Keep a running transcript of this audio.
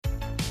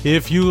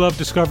If you love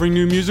discovering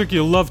new music,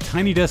 you'll love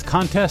Tiny Desk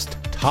Contest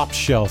Top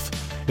Shelf.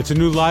 It's a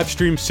new live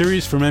stream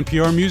series from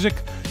NPR Music.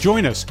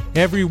 Join us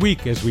every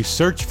week as we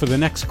search for the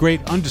next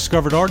great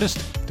undiscovered artist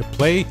to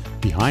play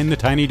behind the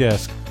tiny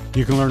desk.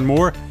 You can learn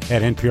more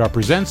at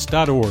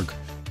nprpresents.org.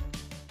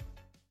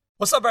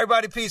 What's up,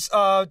 everybody? Peace.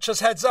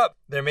 Just heads up,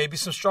 there may be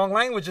some strong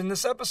language in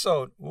this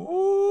episode.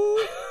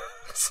 Ooh,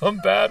 some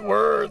bad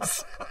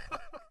words.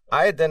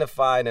 I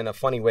identified in a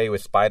funny way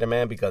with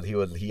Spider-Man because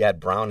he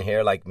had brown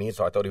hair like me,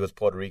 so I thought he was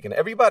Puerto Rican.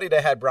 Everybody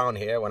that had brown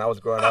hair when I was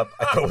growing up,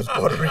 I thought was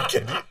Puerto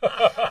Rican.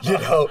 You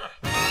know?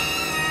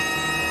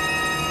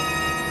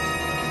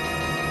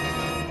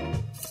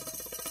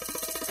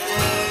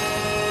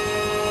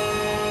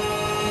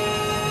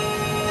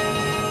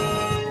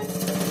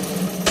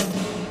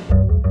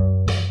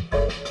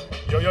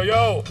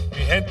 Yo,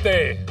 mi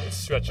gente, it's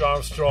Stretch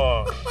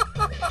Armstrong.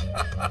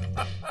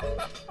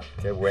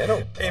 Qué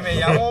bueno. Hey, me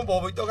llamo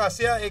Bobito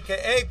Garcia,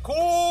 a.k.a.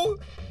 Cool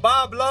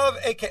Bob Love,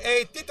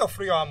 a.k.a. Tito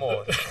Frio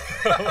Amor.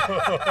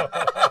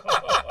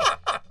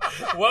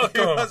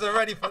 Welcome. He wasn't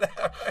ready for that.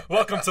 Right?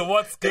 Welcome to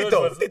What's Good.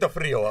 Tito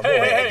Frio Amor.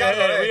 Hey,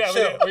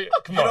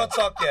 come on. You don't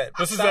talk yet.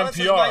 This is Silence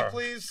NPR. His mic,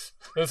 please.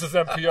 This is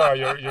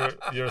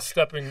NPR. You're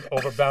stepping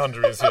over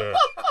boundaries here.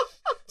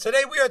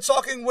 Today we are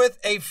talking with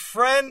a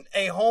friend,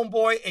 a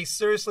homeboy, a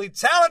seriously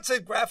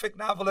talented graphic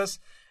novelist,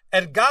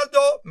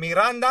 Edgardo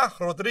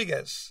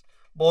Miranda-Rodriguez.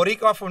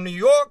 Boricua from New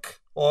York,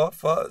 or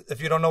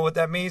if you don't know what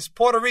that means,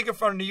 Puerto Rican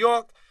from New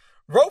York,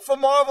 wrote for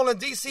Marvel and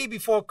DC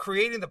before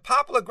creating the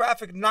popular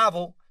graphic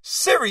novel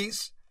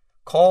series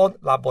called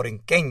La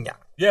Borinqueña.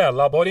 Yeah,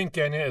 La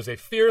Borinqueña is a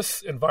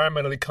fierce,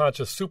 environmentally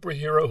conscious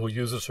superhero who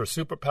uses her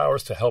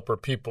superpowers to help her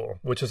people,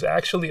 which is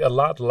actually a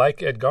lot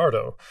like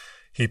Edgardo.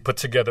 He put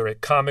together a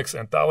comics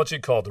anthology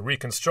called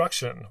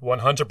Reconstruction.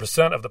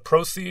 100% of the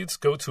proceeds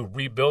go to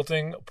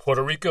rebuilding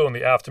Puerto Rico in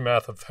the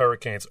aftermath of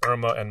Hurricanes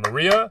Irma and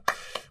Maria,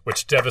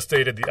 which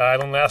devastated the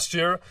island last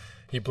year.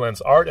 He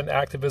blends art and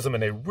activism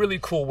in a really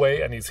cool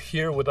way, and he's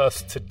here with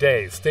us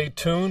today. Stay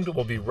tuned.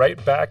 We'll be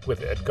right back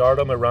with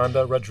Edgardo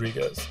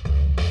Miranda-Rodriguez.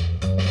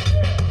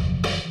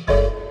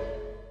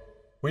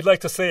 We'd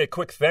like to say a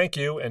quick thank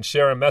you and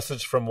share a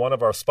message from one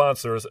of our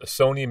sponsors,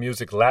 Sony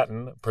Music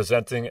Latin,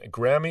 presenting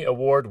Grammy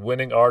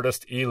Award-winning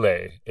artist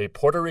Ile, a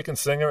Puerto Rican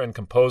singer and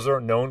composer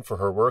known for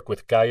her work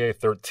with Calle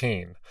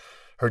 13.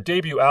 Her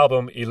debut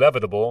album,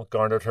 Inevitable,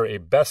 garnered her a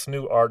Best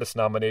New Artist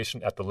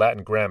nomination at the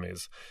Latin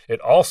Grammys. It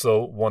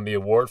also won the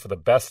award for the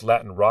Best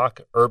Latin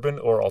Rock, Urban,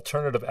 or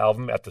Alternative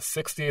Album at the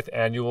 60th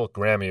Annual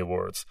Grammy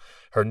Awards.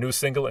 Her new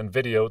single and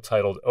video,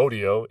 titled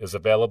Odio, is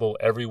available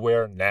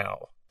everywhere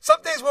now.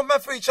 Some things were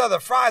meant for each other,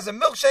 fries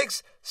and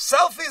milkshakes,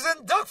 selfies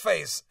and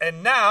duckface.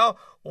 And now,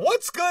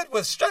 what's good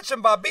with Stretch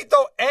and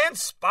Bobito and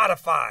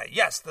Spotify?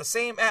 Yes, the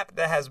same app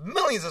that has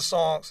millions of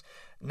songs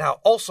now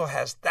also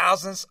has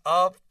thousands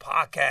of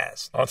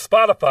podcasts. On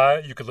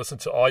Spotify, you can listen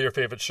to all your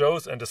favorite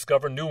shows and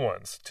discover new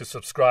ones. To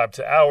subscribe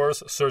to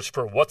ours, search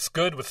for What's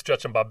Good with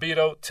Stretch and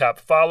Bobito, tap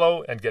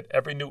follow, and get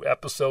every new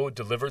episode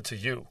delivered to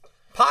you.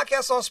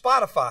 Podcasts on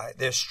Spotify.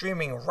 They're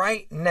streaming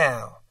right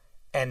now.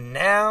 And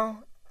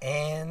now.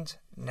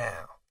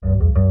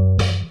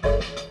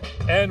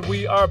 And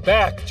we are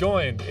back,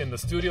 joined in the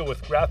studio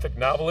with graphic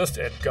novelist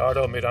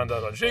Edgardo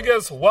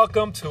Miranda-Rodriguez.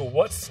 Welcome to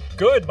What's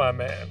Good, my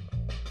man.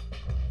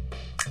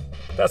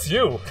 That's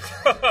you.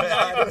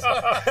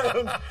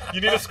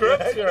 You need a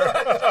script? Here.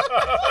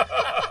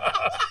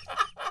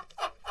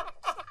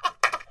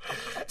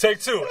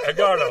 Take two,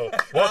 Edgardo.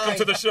 Welcome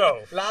to the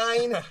show.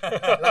 Line,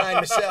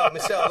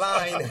 Michelle,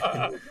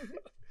 line.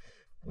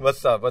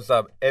 What's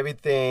up?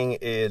 Everything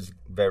is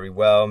very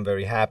well. I'm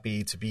very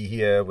happy to be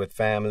here with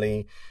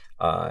family.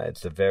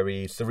 It's a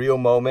very surreal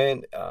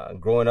moment.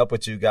 Growing up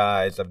with you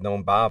guys, I've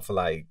known Bob for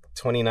like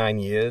 29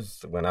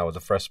 years when I was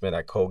a freshman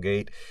at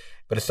Colgate.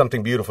 But it's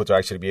something beautiful to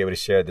actually be able to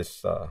share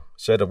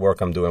the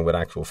work I'm doing with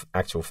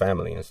actual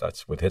family and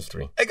such, with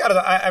history.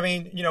 I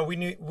mean, you know,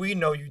 we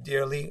know you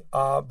dearly,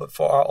 but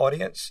for our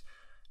audience,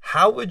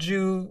 how would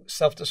you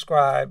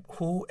self-describe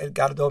who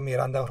Edgardo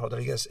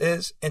Miranda-Rodriguez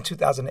is in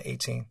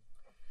 2018?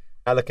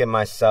 I look at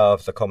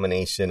myself as a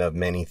culmination of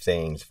many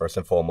things. First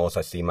and foremost,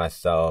 I see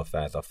myself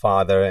as a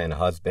father and a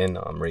husband.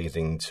 I'm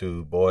raising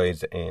two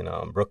boys in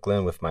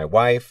Brooklyn with my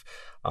wife.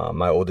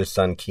 My oldest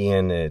son,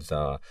 Kian,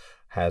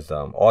 has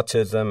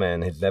autism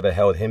and has never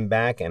held him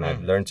back. And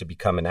I've learned to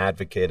become an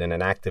advocate and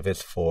an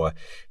activist for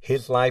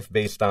his life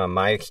based on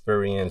my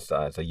experience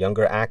as a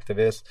younger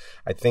activist.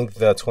 I think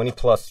the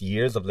 20-plus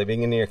years of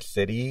living in New York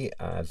City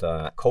as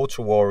a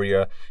culture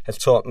warrior has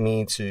taught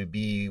me to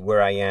be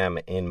where I am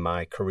in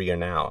my career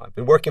now. I've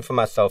been working for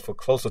myself for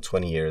close to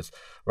 20 years,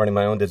 running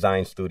my own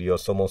design studio,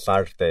 Somos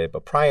Arte.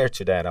 But prior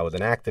to that, I was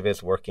an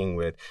activist working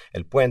with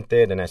El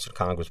Puente, the National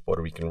Congress of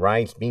Puerto Rican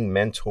Rights, being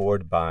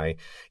mentored by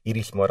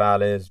Iris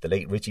Morales, the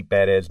late Richie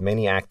Perez,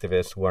 many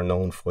activists who are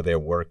known for their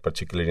work,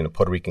 particularly in the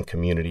Puerto Rican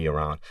community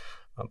around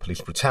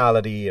police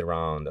brutality,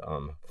 around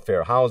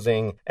fair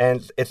housing.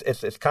 And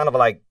it's kind of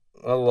like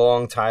a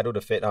long title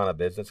to fit on a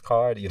business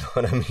card, you know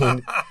what I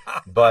mean?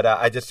 But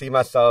I just see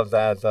myself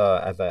as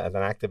an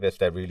activist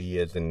that really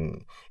is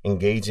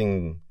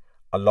engaging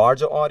a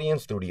larger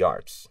audience through the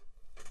arts.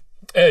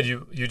 Ed,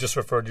 you just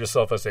referred to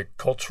yourself as a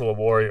cultural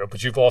warrior,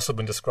 but you've also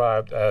been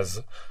described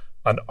as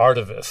an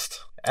artivist.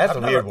 That's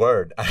a weird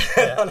word.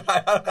 Yeah.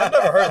 I've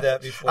never heard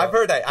that before. I've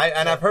heard that.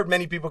 I've heard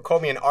many people call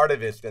me an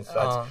artivist and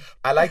such.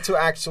 I like to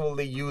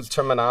actually use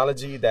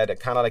terminology that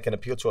kind of like can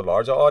appeal to a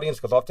larger audience,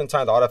 because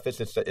oftentimes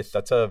artivist is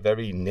such a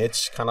very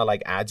niche kind of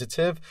like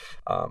adjective.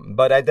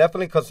 But I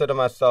definitely consider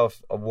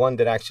myself one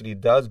that actually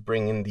does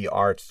bring in the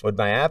arts with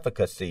my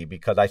advocacy,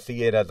 because I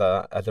see it as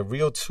a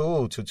real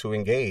tool to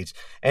engage.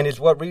 And it's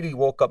what really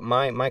woke up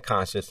my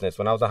consciousness.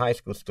 When I was a high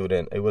school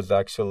student, it was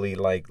actually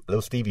like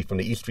Lil Stevie from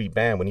the E Street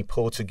Band when he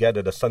pulled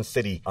together the Sun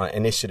City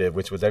initiative,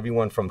 which was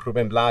everyone from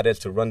Ruben Blades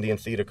to Run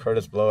DMC to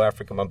Curtis Blow,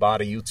 Africa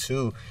Mabata,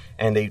 U2,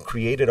 and they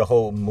created a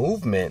whole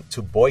movement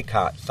to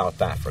boycott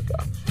South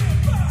Africa.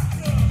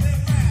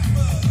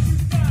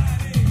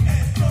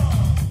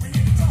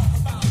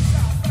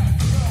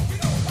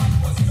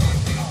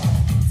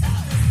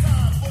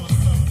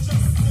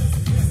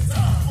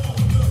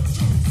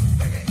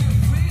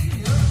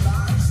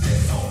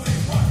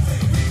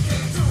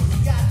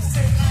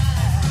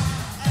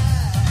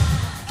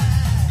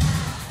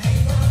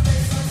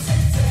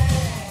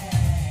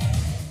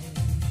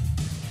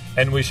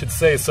 And we should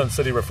say Sun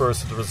City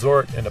refers to the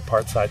resort in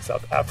apartheid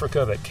South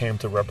Africa that came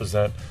to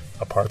represent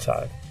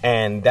apartheid.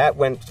 And that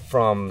went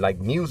from like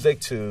music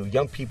to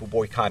young people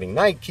boycotting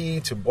Nike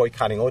to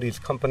boycotting all these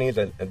companies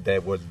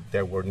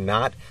that were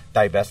not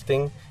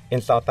divesting in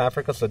South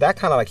Africa. So that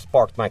kind of like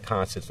sparked my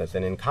consciousness.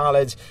 And in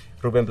college,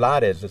 Ruben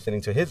Blades,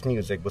 listening to his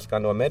music,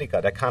 Buscando America,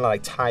 that kind of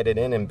like tied it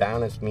in and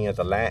balanced me as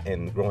a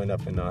Latin growing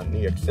up in New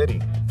York City.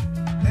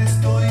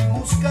 Estoy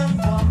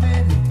buscando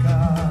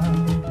América.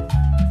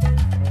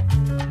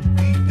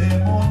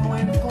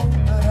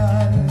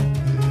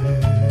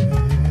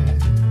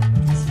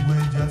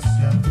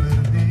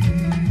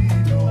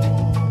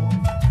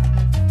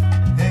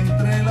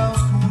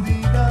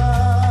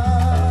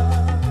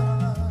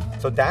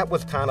 So that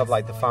was kind of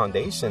like the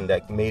foundation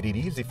that made it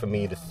easy for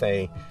me to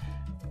say,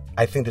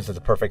 I think this is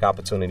a perfect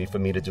opportunity for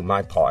me to do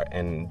my part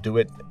and do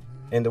it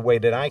in the way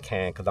that I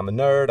can, because I'm a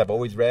nerd. I've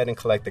always read and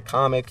collected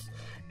comics.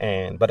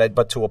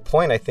 But to a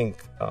point, I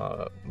think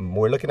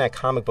we're looking at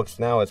comic books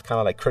now as kind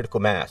of like critical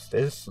mass.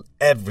 It's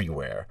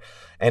everywhere.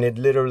 And it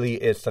literally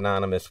is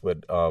synonymous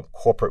with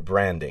corporate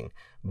branding.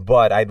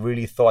 But I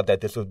really thought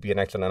that this would be an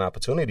excellent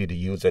opportunity to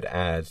use it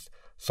as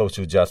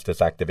social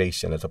justice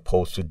activation as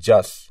opposed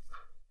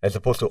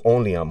to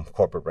only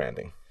corporate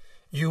branding.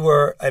 You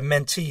were a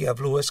mentee of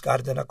Luis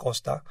Garden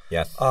Acosta,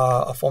 yes,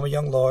 a former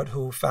young lord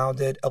who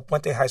founded El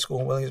Puente High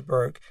School in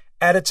Williamsburg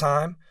at a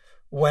time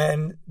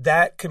when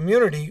that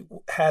community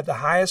had the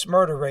highest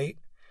murder rate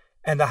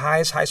and the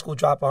highest high school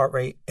dropout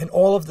rate in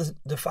all of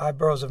the 5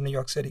 boroughs of New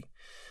York City.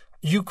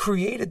 You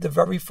created the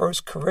very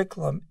first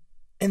curriculum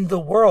in the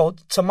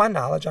world, to my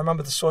knowledge. I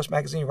remember the Source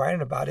magazine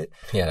writing about it,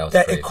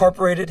 that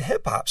incorporated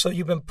hip-hop. So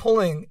you've been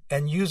pulling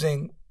and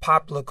using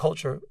popular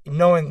culture,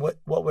 knowing what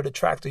would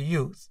attract the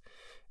youth.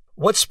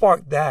 What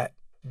sparked that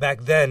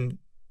back then,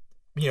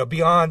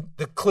 beyond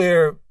the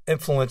clear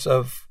influence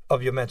of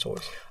your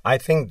mentors? I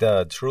think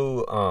the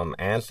true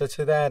answer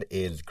to that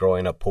is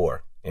growing up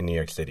poor in New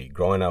York City,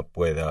 growing up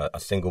with a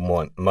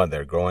single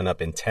mother, growing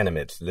up in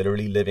tenements,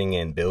 literally living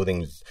in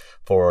buildings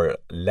for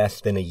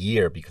less than a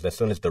year, because as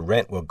soon as the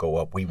rent would go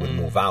up, we would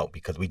move out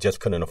because we just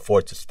couldn't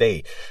afford to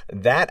stay.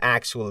 That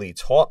actually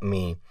taught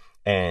me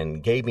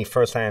and gave me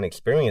firsthand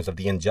experience of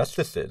the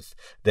injustices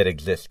that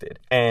existed.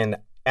 And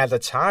as a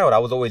child, I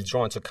was always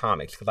drawn to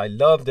comics because I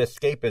loved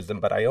escapism,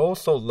 but I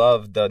also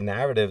loved the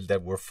narratives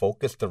that were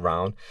focused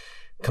around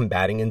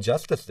combating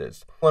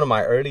injustices. One of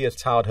my earliest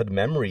childhood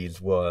memories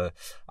was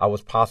I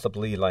was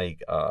possibly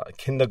like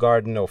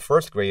kindergarten or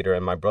first grader,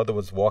 and my brother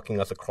was walking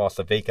us across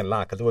a vacant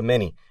lot, because there were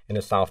many in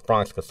the South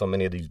Bronx because so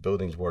many of these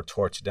buildings were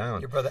torched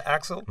down. Your brother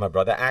Axel? My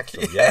brother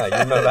Axel, yeah. You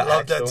remember I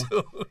love Axel? That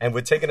too. And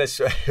we're taking a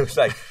shot. It was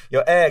like,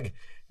 yo, Egg.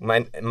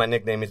 My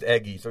nickname is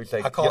Eggy, so he's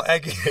like, I call him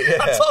Eggy. Yeah.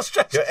 I told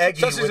Stretch. Yo,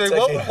 Eggy,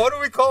 Like, what do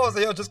we call him? I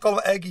said, yo, just call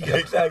him Eggy.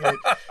 Exactly.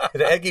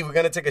 The Eggy, we're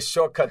gonna take a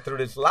shortcut through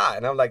this lot,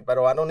 and I'm like, but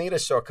I don't need a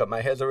shortcut.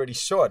 My hair's already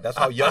short. That's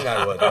how young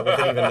I was. I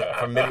wasn't even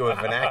familiar with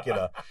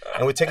vernacular.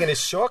 And we're taking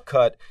this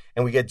shortcut,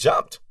 and we get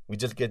jumped. We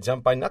just get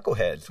jumped by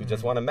knuckleheads who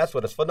just want to mess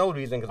with us for no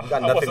reason because we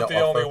got nothing to offer.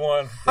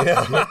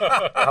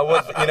 I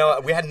wasn't the only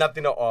one. We had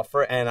nothing to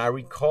offer, and I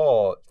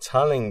recall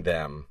telling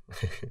them,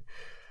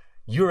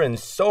 you're in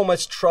so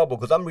much trouble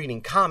because I'm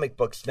reading comic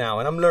books now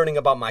and I'm learning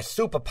about my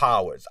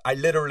superpowers. I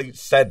literally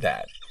said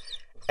that.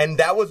 And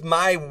that was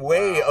my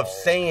way of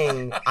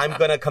saying I'm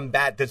going to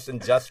combat this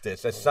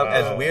injustice,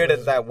 as weird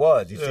as that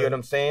was. You see what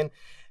I'm saying?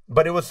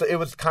 But it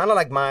was kind of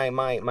like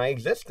my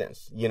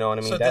existence. You know what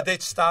I mean? So did they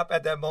stop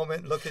at that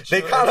moment, look at you?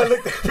 They kind of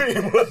looked at me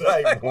and was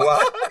like,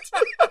 what?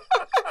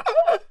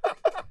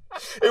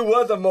 It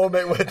was a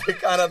moment where they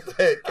kind of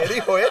said, ¿Qué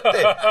dijo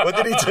este? What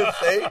did he just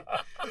say?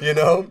 You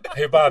know?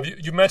 Hey, Bob,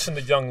 you mentioned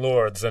the Young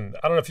Lords, and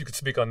I don't know if you could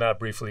speak on that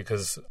briefly,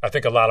 because I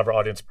think a lot of our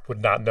audience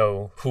would not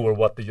know who or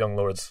what the Young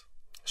Lords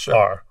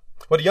are.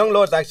 Well, the Young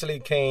Lords actually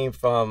came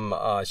from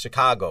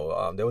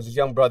Chicago. There was a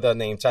young brother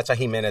named Chacha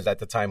Jimenez at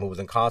the time who was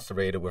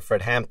incarcerated with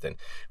Fred Hampton.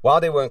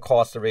 While they were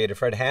incarcerated,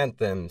 Fred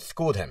Hampton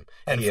schooled him.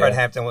 And Fred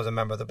Hampton was a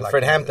member of the Black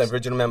Fred Panthers. Hampton,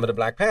 original member of the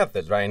Black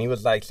Panthers, right? And he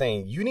was like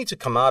saying, you need to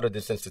come out of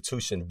this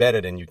institution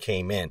better than you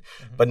came in.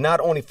 But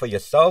not only for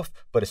yourself,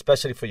 but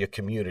especially for your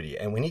community.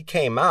 And when he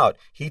came out,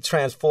 he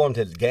transformed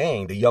his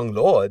gang, the Young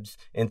Lords,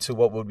 into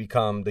what would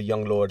become the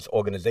Young Lords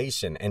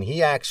organization. And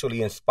he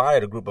actually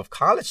inspired a group of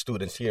college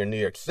students here in New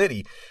York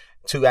City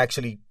to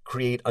actually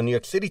create a New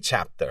York City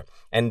chapter.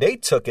 And they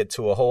took it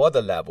to a whole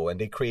other level, and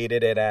they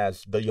created it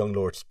as the Young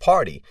Lords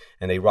Party.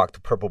 And they rocked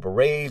the purple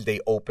berets. They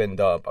opened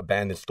up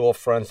abandoned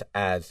storefronts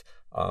as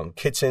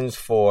kitchens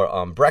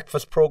for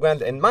breakfast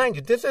programs. And mind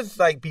you, this is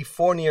like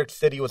before New York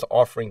City was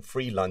offering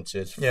free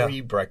lunches,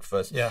 free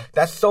breakfast. Yeah.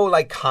 That's so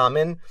like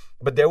common.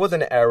 But there was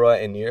an era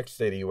in New York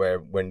City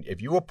where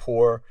if you were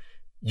poor,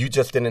 you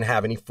just didn't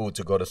have any food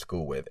to go to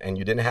school with, and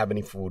you didn't have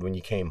any food when you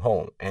came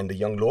home. And the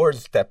Young Lords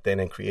stepped in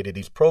and created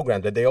these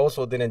programs. But they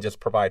also didn't just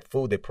provide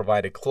food. They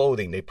provided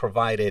clothing. They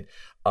provided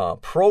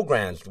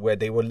programs where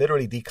they were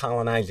literally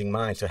decolonizing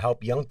minds to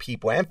help young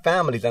people and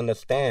families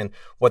understand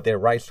what their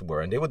rights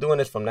were. And they were doing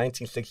this from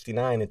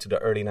 1969 into the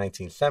early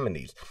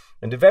 1970s.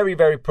 And they're very,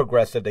 very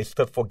progressive. They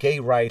stood for gay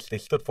rights. They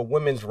stood for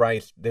women's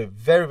rights. They're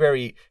very,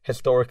 very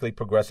historically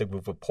progressive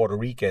group of Puerto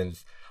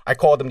Ricans. I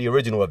call them the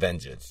original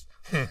Avengers.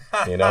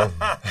 You know?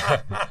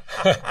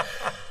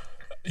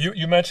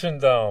 You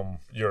mentioned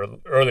your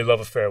early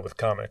love affair with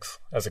comics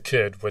as a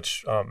kid,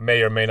 which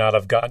may or may not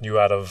have gotten you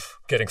out of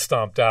getting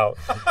stomped out.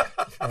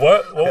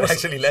 What was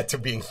actually led to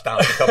being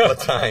stomped a couple of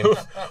times.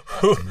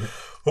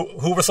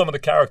 Who were some of the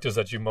characters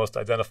that you most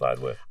identified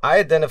with? I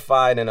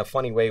identified in a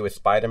funny way with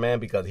Spider-Man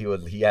because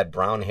he had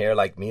brown hair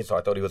like me, so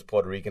I thought he was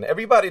Puerto Rican.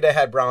 Everybody that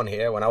had brown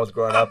hair when I was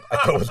growing up, I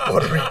thought was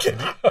Puerto Rican.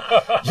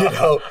 You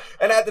know?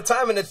 And at the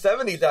time in the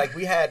 70s, like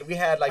we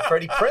had like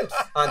Freddie Prinze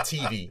on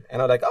TV.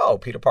 And I was like, oh,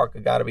 Peter Parker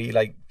gotta be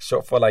like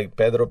short for like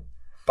Pedro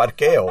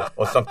Parqueo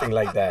or something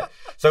like that.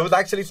 So it was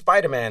actually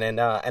Spider-Man, and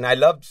I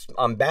loved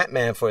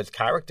Batman for his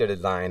character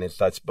design and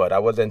such, but I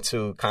wasn't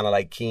too kind of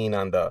like keen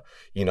on the,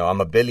 you know, I'm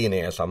a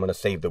billionaire, so I'm going to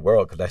save the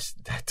world, because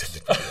that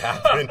doesn't really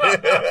happen.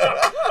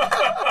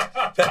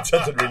 That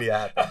doesn't really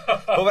happen.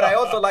 But what I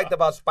also liked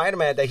about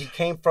Spider-Man, that he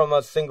came from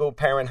a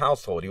single-parent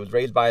household. He was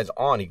raised by his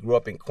aunt. He grew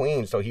up in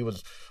Queens, so he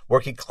was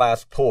working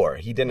class poor.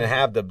 He didn't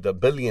have the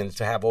billions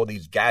to have all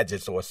these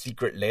gadgets or a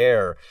secret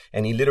lair,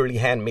 and he literally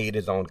handmade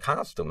his own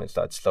costume and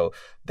such. So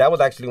that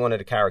was actually one of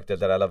the characters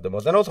that I loved the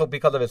most, and also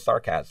because of his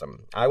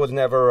sarcasm. I was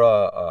never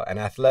an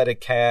athletic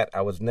cat.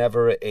 I was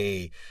never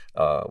a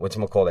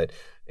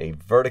a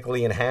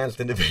vertically enhanced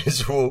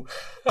individual.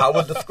 I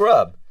was the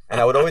scrub, and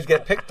I would always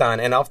get picked on,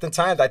 and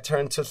oftentimes I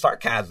turned to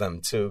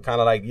sarcasm to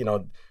kind of like, you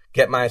know,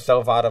 get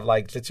myself out of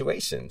like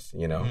situations,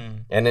 you know,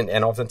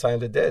 and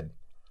oftentimes it did.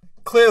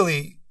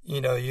 Clearly, you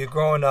know, you're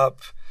growing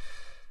up,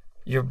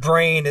 your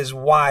brain is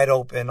wide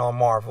open on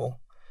Marvel.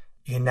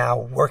 You're now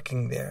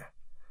working there.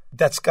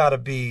 That's got to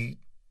be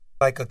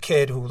like a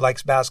kid who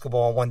likes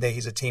basketball and one day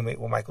he's a teammate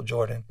with Michael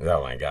Jordan.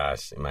 Oh my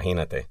gosh,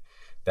 imagínate.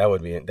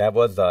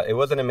 It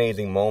was an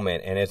amazing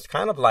moment, and it's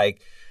kind of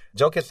like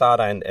Joe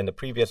Quesada and the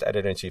previous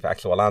editor-in-chief,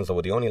 Axel Alonso,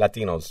 were the only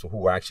Latinos who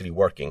were actually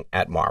working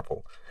at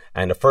Marvel.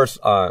 And the first,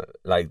 two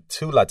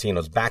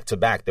Latinos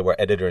back-to-back, they were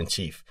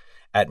editor-in-chief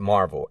at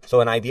Marvel.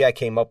 So an idea I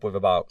came up with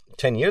about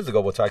 10 years ago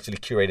was to actually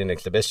curate an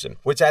exhibition,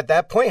 which at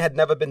that point had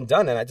never been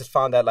done. And I just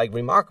found that like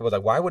remarkable.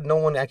 Like, why would no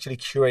one actually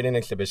curate an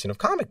exhibition of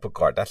comic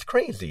book art? That's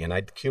crazy. And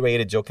I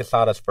curated Joe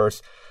Quesada's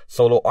first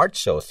solo art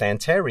show,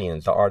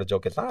 Santarians, The Art of Joe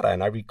Quesada.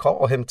 And I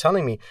recall him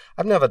telling me,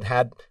 I've never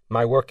had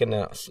my work in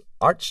an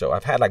art show.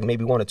 I've had like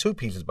maybe one or two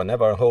pieces, but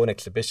never a whole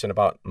exhibition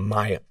about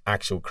my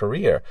actual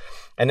career.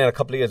 And then a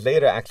couple of years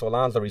later, Axel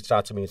Alonso reached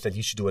out to me and said,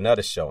 you should do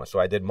another show. And so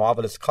I did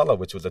Marvelous Color,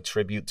 which was a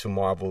tribute to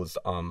Marvel's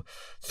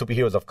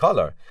superheroes of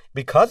color.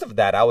 Because of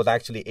that, I was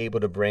actually able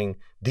to bring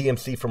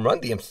DMC from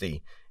Run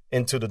DMC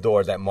into the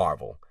doors at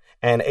Marvel,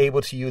 and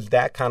able to use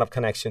that kind of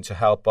connection to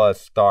help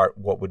us start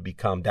what would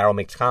become Daryl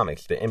Makes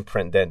Comics, the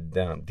imprint that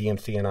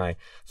DMC and I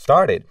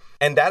started.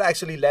 And that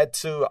actually led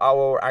to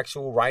our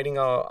actual writing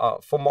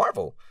for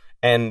Marvel.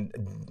 And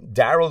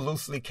Daryl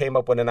loosely came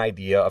up with an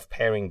idea of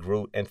pairing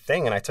Groot and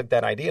Thing, and I took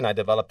that idea and I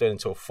developed it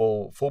into a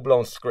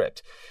full-blown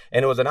script.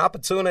 And it was an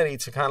opportunity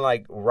to kind of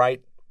like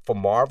write for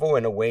Marvel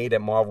in a way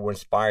that Marvel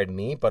inspired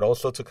me, but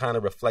also to kind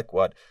of reflect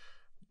what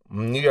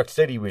New York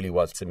City really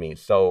was to me.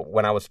 So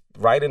when I was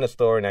writing a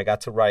story and I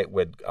got to write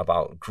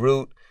about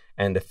Groot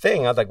and the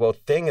Thing, I was like, well,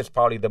 Thing is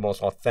probably the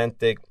most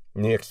authentic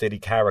New York City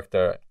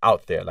character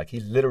out there. Like,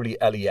 he's literally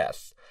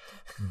LES.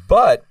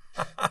 But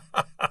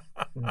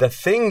the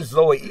Thing's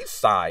Lower East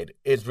Side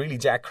is really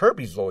Jack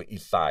Kirby's Lower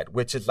East Side,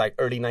 which is like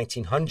early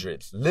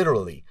 1900s,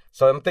 literally.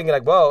 So I'm thinking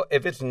like, well,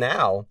 if it's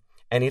now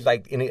And he's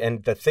like,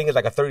 and the thing is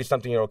like a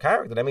 30-something-year-old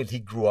character. That means he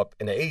grew up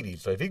in the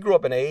 80s. So if he grew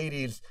up in the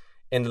 80s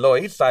in the Lower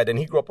East Side, then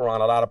he grew up around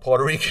a lot of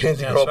Puerto Ricans.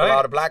 He grew up a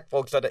lot of black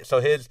folks. So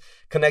his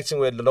connection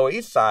with the Lower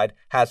East Side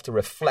has to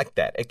reflect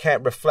that. It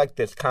can't reflect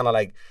this kind of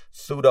like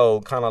pseudo,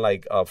 kind of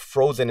like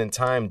frozen in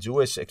time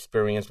Jewish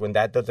experience when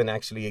that doesn't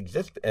actually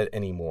exist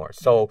anymore.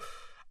 So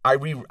I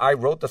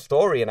wrote the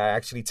story, and I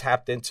actually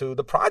tapped into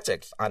the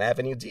projects on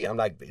Avenue D. I'm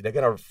like, they're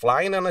going to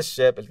fly in on a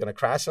ship. It's going to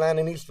crash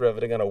land in East River.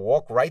 They're going to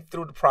walk right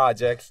through the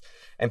projects,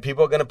 and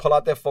people are going to pull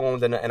out their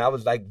phones. And I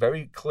was like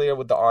very clear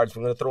with the artists.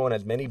 We're going to throw in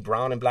as many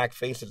brown and black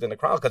faces in the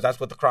crowd because that's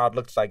what the crowd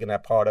looks like in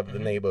that part of the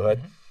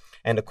neighborhood.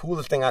 And the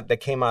coolest thing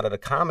that came out of the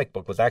comic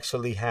book was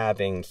actually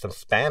having some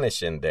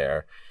Spanish in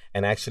there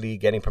and actually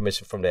getting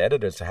permission from the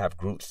editors to have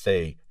Groot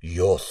say,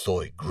 "Yo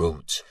soy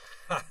Groot."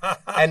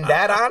 And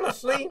that,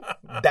 honestly,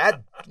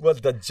 that was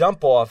the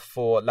jump off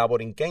for La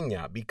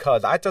Borinqueña,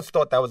 because I just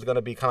thought that was going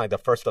to be kind of like the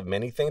first of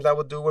many things I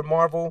would do with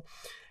Marvel.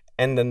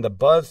 And then the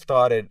buzz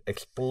started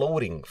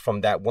exploding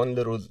from that one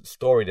little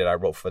story that I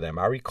wrote for them.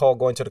 I recall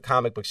going to the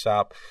comic book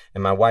shop,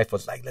 and my wife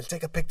was like, "Let's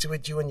take a picture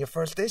with you in your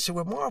first issue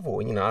with Marvel."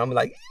 And, I'm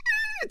like,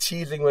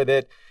 cheesing with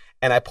it.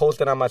 And I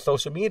posted on my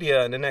social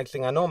media, and the next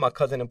thing I know, my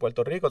cousin in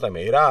Puerto Rico was like,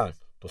 "Mira,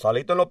 tú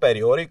saliste en lo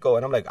periódico."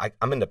 And I'm like,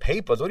 I'm in the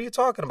papers. What are you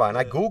talking about? And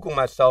I Googled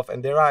myself,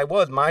 and there I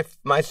was. My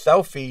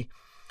selfie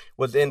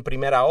was in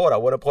Primera Hora,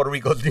 one of Puerto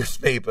Rico's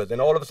newspapers.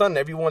 And all of a sudden,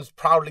 everyone's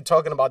proudly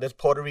talking about this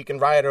Puerto Rican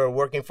writer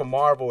working for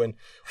Marvel. And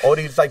all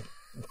these, like,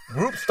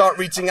 groups start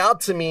reaching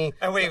out to me.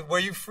 And wait, were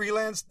you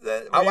freelance?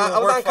 I was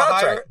on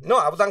contract. No,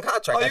 I was on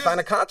contract. I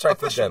signed a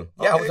contract with them.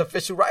 Okay. Yeah, I was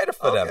official writer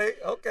for them.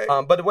 Okay.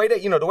 But the way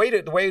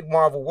that the way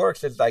Marvel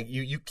works is like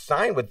you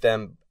sign with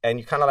them, and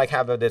you kind of like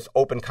have this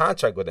open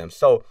contract with them.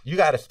 So you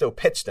got to still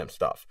pitch them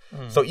stuff.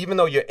 So even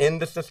though you're in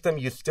the system,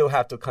 you still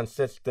have to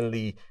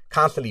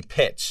constantly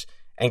pitch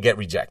and get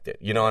rejected.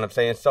 You know what I'm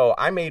saying? So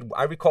I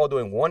recall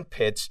doing one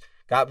pitch,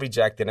 got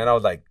rejected, and I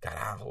was like,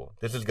 "Carajo,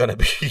 this is gonna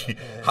be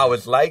how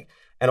it's like."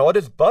 And all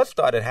this buzz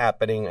started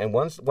happening, and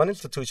one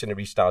institution that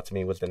reached out to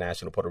me was the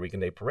National Puerto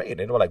Rican Day Parade.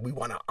 And they were like, "We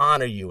want to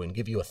honor you and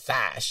give you a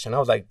sash." And I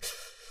was like,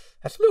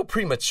 "That's a little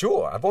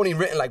premature. I've only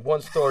written like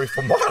one story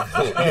for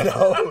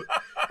Marvel,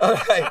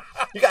 Like,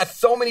 you got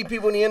so many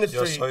people in the industry.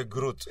 Yo soy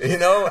Groot.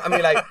 I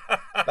mean,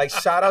 like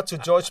shout out to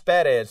George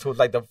Perez, who's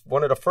like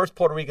one of the first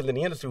Puerto Ricans in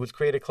the industry who's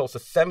created close to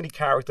 70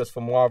 characters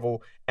for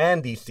Marvel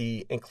and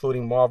DC,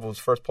 including Marvel's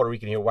first Puerto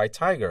Rican hero, White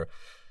Tiger.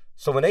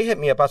 So when they hit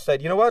me up, I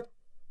said, "You know what?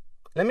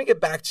 Let me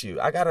get back to you.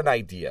 I got an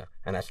idea."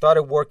 And I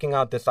started working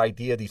out this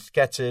idea, these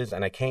sketches,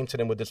 and I came to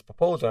them with this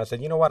proposal. And I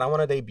said, "You know what? I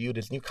want to debut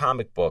this new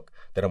comic book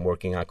that I'm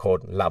working on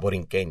called La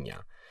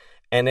Borinqueña."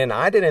 And then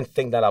I didn't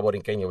think that La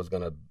Borinqueña was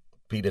going to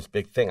be this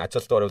big thing. I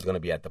just thought it was going to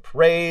be at the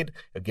parade.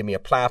 It'd give me a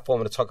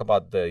platform to talk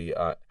about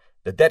the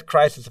debt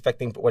crisis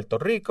affecting Puerto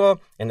Rico.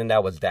 And then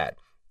that was that.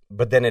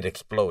 But then it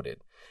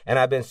exploded. And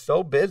I've been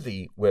so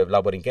busy with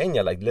La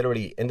Borinqueña, like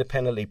literally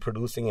independently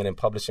producing it and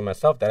publishing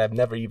myself, that I've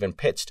never even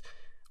pitched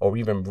or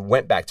even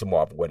went back to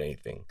Marvel with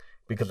anything.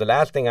 Because the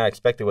last thing I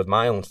expected was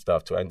my own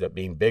stuff to end up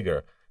being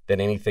bigger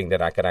than anything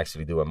that I could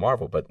actually do in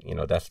Marvel. But,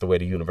 that's the way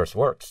the universe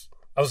works.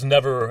 I was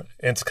never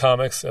into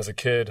comics as a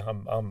kid.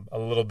 I'm a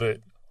little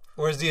bit...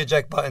 Where's the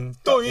eject button?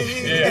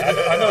 Yeah,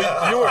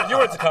 I know you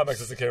were into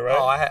comics as a kid, right?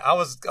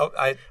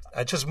 Oh,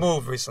 I just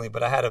moved recently,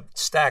 but I had a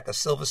stack of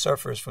Silver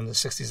Surfers from the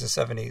 60s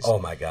and 70s. Oh,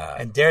 my God.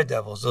 And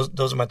Daredevils.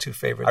 Those are my two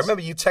favorites. I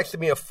remember you texted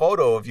me a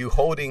photo of you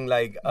holding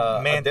like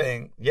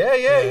Man-Thing. Yeah.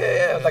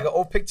 It was like an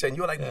old picture, and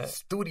you were like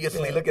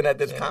studiously looking at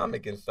this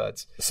comic and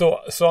such. So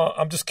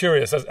I'm just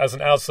curious, as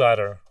an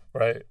outsider,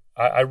 right?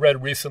 I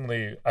read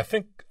recently, I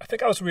think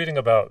I was reading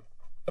about,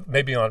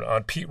 maybe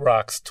on Pete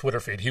Rock's Twitter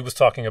feed, he was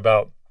talking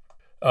about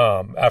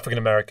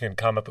African-American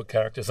comic book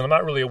characters. And I'm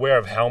not really aware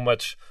of how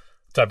much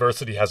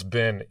diversity has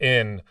been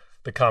in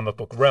the comic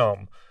book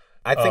realm.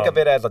 I think of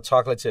it as a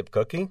chocolate chip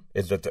cookie.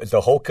 Is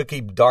the whole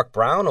cookie dark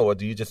brown, or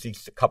do you just see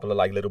a couple of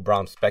like little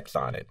brown specks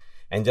on it?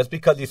 And just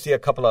because you see a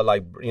couple of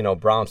like,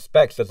 brown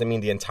specks doesn't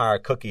mean the entire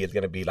cookie is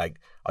going to be like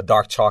a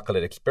dark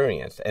chocolate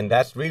experience. And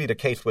that's really the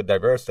case with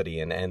diversity.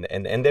 And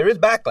there is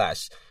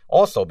backlash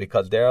also,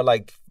 because there are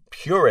like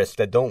purists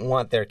that don't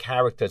want their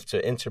characters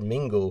to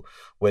intermingle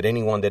with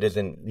anyone that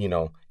isn't,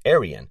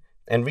 Aryan.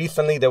 And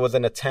recently there was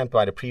an attempt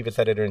by the previous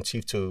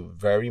editor-in-chief to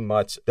very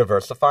much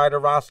diversify the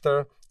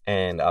roster.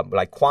 And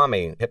like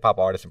Kwame, hip-hop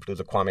artist and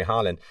producer Kwame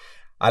Holland,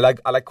 I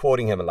like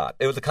quoting him a lot.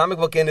 It was the comic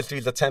book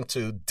industry's attempt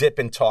to dip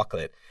in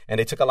chocolate. And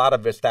they took a lot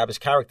of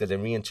established characters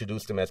and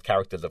reintroduced them as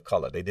characters of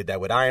color. They did that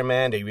with Iron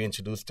Man. They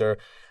reintroduced her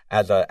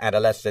as an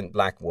adolescent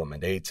black woman.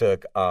 They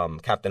took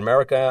Captain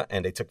America,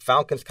 and they took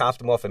Falcon's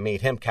costume off and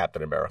made him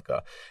Captain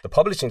America. The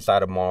publishing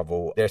side of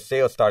Marvel, their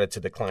sales started to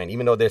decline.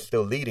 Even though they're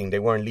still leading, they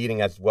weren't leading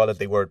as well as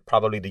they were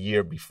probably the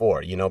year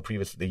before,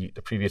 the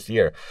previous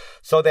year.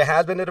 So there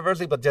has been a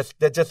diversity, but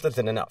there just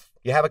isn't enough.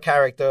 You have a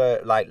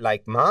character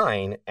like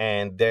mine,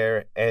 and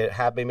there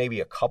have been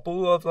maybe a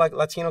couple of like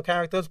Latino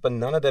characters, but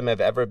none of them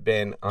have ever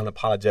been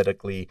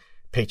unapologetically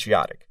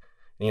patriotic.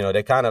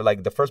 They kind of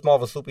like the first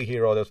Marvel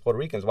superhero that was Puerto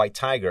Rican, White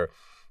Tiger.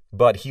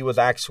 but he was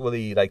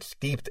actually like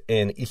steeped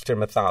in Eastern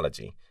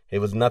mythology. It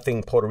was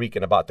nothing Puerto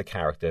Rican about the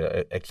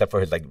character except for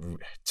his like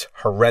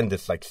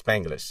horrendous like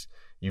Spanglish.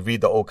 You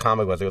read the old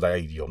comic books, it was like,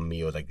 ay, Dios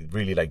mío, like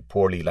really like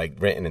poorly like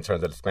written in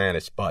terms of the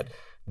Spanish, but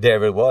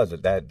there it was.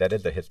 That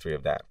is the history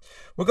of that.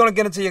 We're going to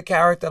get into your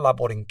character, La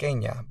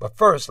Borinqueña. But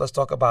first, let's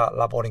talk about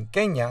La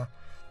Borinqueña,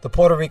 the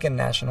Puerto Rican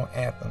national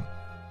anthem.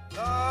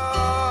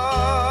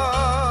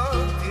 La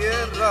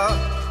tierra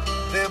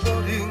de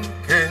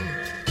Borinquen,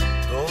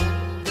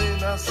 donde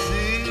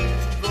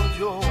nacido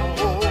yo.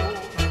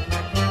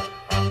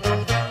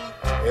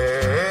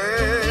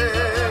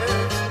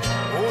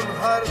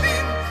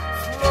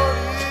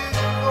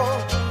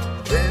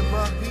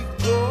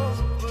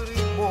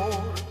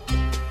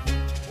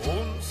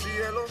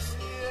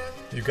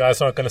 You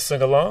guys aren't going to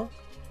sing along?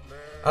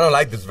 I don't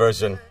like this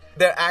version.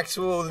 There are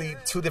actually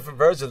two different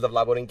versions of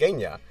La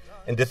Borinqueña.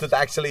 And this is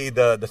actually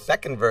the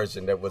second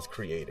version that was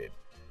created.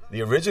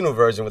 The original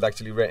version was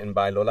actually written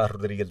by Lola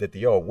Rodriguez de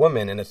Tio, a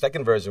woman, and the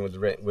second version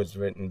was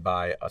written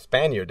by a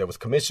Spaniard that was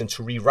commissioned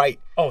to rewrite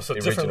so the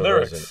different original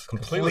lyrics. version.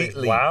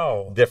 Completely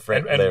And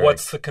different lyrics.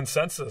 what's the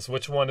consensus?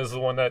 Which one is the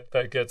one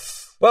that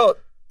gets... Well,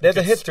 there's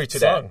a history to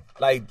sung.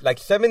 that. Like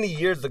 70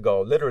 years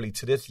ago, literally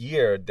to this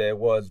year, there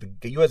was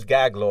the U.S.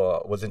 gag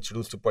law was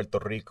introduced to Puerto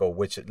Rico,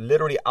 which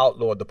literally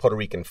outlawed the Puerto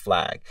Rican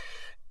flag.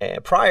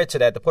 And prior to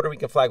that, the Puerto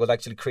Rican flag was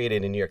actually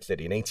created in New York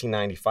City in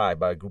 1895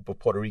 by a group of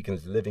Puerto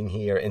Ricans living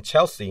here in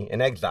Chelsea in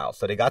exile.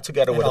 So they got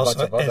together with a bunch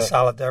of other... in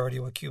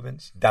solidarity with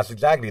Cubans. That's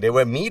exactly. They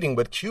were meeting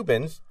with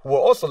Cubans who were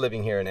also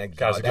living here in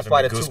exile. That's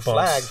why the two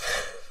flags...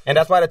 And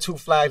that's why the two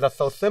flags are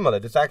so similar.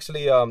 There's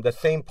actually the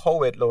same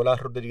poet, Lola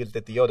Rodriguez de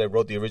Tio, that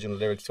wrote the original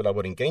lyrics to La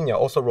Borinqueña,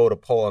 also wrote a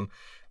poem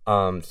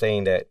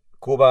saying that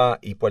Cuba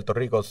y Puerto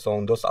Rico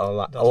son dos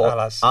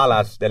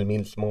alas del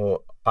mismo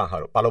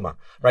pájaro, paloma,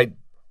 right?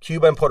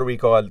 Cuba and Puerto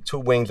Rico are two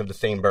wings of the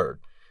same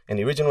bird. And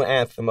the original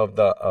anthem of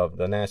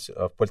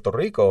Puerto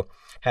Rico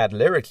had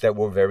lyrics that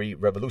were very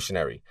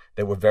revolutionary.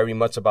 They were very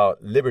much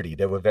about liberty.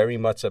 They were very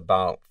much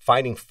about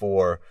fighting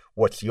for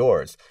what's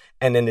yours.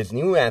 And then this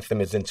new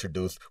anthem is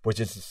introduced, which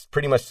is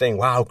pretty much saying,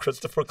 wow,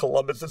 Christopher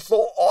Columbus is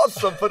so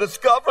awesome for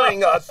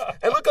discovering us.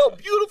 And look how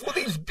beautiful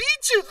these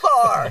beaches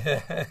are.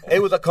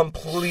 It was a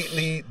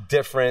completely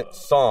different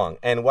song.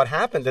 And what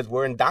happens is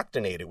we're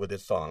indoctrinated with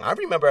this song. I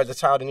remember as a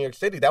child in New York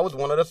City, that was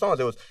one of the songs.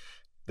 It was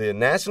the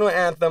national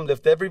anthem,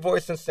 Lift Every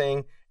Voice and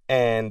Sing,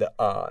 and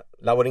La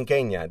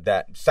Borinqueña,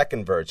 that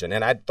second version.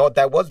 And I thought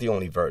that was the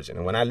only version.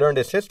 And when I learned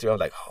this history, I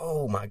was like,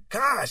 oh my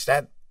gosh,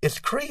 that is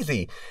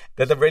crazy.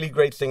 There's a really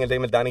great singer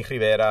named Danny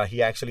Rivera.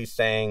 He actually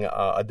sang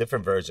a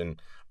different version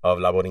of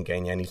La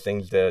Borinqueña, and he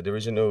sings the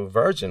original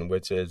version,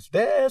 which is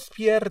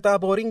Despierta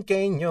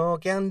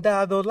Borinqueño, que han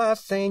dado la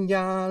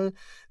señal.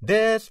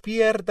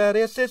 Despierta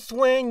de ese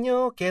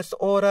sueño, que es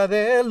hora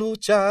de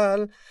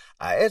luchar.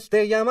 A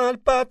este llamal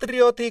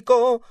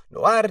patriótico,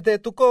 no arde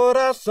tu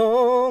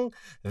corazón.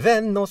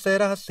 Ven, no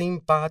será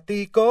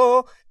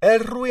simpático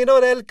el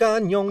ruido del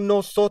cañón.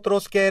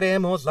 Nosotros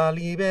queremos la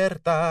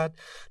libertad.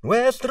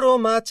 Nuestro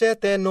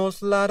machete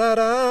nos la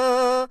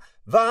dará.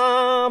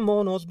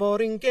 Vámonos,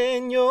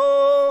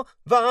 borinqueño,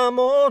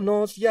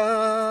 vámonos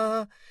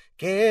ya.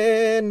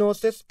 Que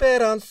nos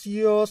espera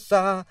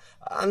ansiosa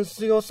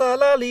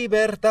la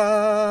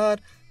libertad.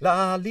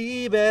 La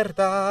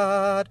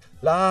libertad,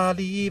 la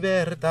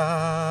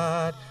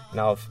libertad.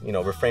 Now,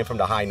 refrain from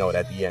the high note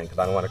at the end because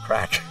I don't want to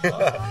crack.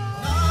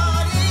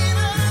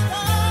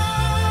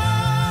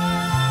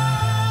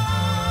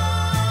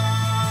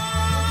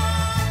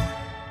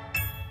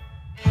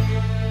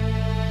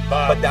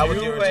 Bob, But that was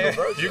the original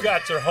version. You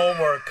got your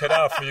homework cut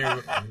out for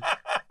you.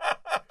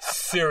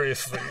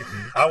 Seriously.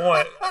 I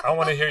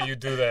want to hear you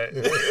do that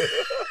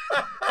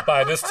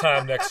by this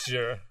time next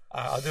year.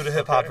 I'll do the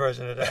hip-hop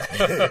version of that.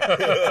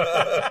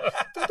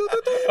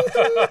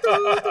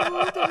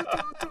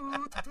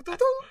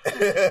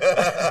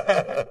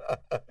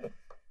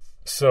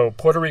 So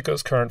Puerto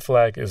Rico's current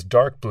flag is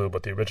dark blue,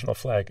 but the original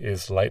flag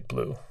is light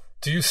blue.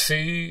 Do you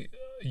see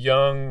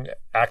young,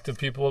 active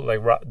people like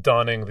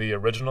donning the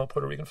original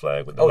Puerto Rican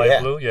flag with the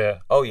light blue? Yeah.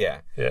 Oh, yeah.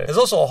 There's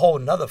also a whole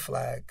nother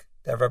flag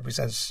that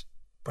represents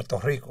Puerto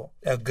Rico,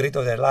 El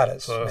Grito de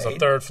Lares. So it's a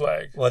third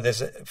flag. Well,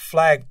 there's a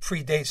flag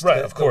predates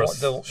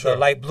the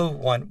light blue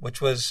one, which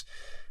was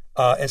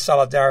in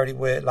solidarity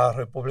with La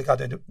República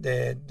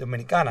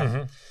Dominicana.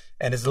 Mm-hmm.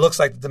 And it looks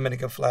like the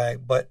Dominican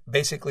flag, but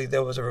basically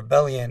there was a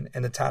rebellion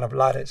in the town of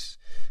Lares,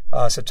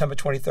 September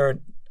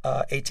 23rd,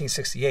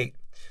 1868.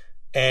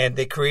 And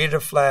they created a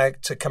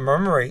flag to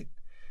commemorate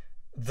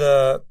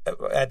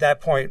at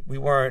that point, we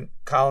weren't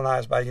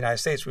colonized by the United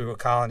States. We were a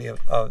colony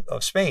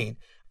of Spain.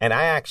 And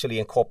I actually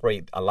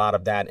incorporate a lot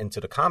of that into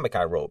the comic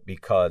I wrote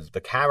because the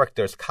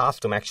character's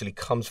costume actually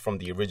comes from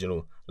the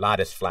original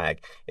Lares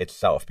flag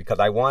itself, because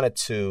I wanted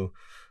to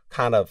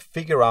kind of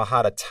figure out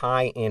how to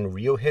tie in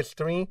real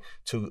history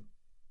to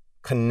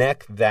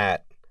connect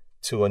that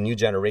to a new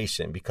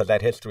generation, because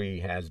that history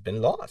has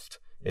been lost.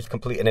 It's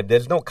complete. And if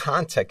there's no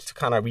context to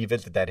kind of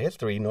revisit that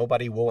history,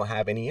 nobody will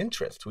have any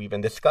interest to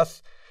even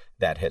discuss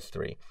that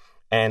history.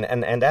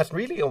 And that's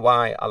really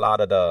why a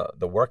lot of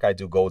the work I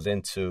do goes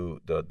into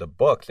the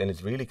books. And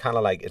it's really kind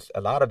of like it's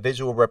a lot of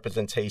visual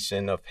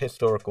representation of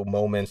historical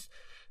moments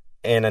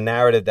and a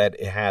narrative that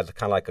it has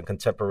kind of like a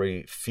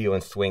contemporary feel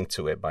and swing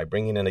to it by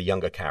bringing in a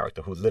younger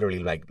character who's literally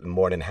like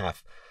more than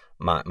half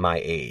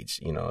my age.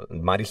 You know,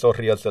 Marisol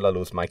Rios de la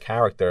Luz, my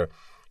character,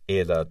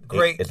 is a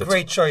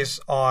great choice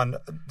on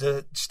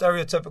the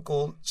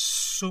stereotypical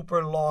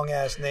super long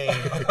ass name of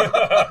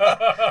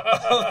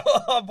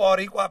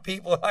Boricua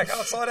people. Like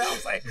I saw that, I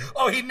was like,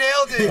 oh, he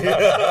nailed it.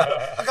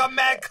 I got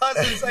mad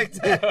cousins like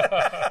that.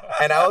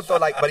 And I also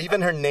like, but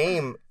even her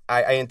name,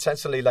 I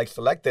intentionally like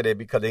selected it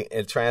because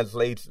it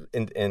translates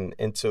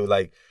into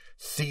like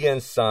sea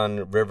and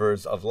sun,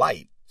 rivers of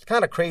light. It's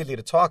kind of crazy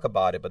to talk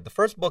about it, but the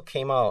first book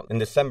came out in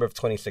December of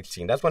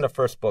 2016. That's when the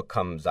first book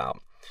comes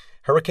out.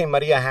 Hurricane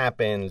Maria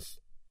happens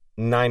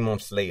 9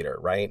 months later,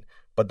 right?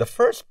 But the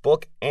first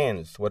book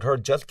ends with her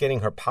just getting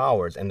her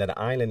powers, and then the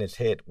island is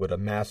hit with a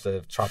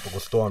massive tropical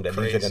storm that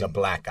leaves it in a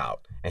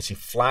blackout. And she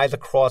flies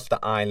across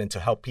the island to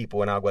help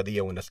people in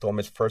Aguadilla when the storm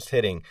is first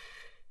hitting.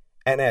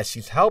 And as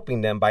she's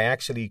helping them by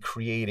actually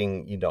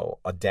creating, you know,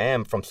 a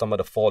dam from some of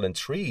the fallen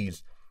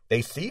trees,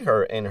 they see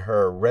her in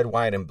her red,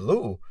 white, and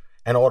blue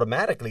and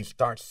automatically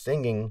start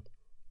singing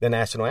the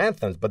national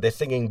anthems. But they're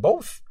singing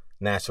both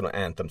national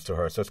anthems to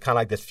her. So it's kind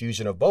of like this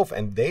fusion of both.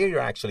 And they're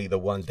actually the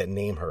ones that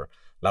name her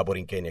La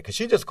Borinqueña, because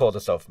she just calls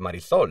herself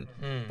Marisol.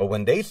 But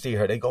when they see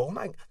her, they go, oh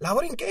my, La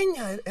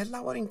Borinqueña, es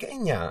La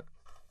Borinqueña.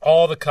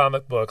 All the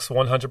comic books,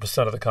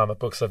 100% of the comic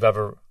books I've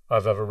ever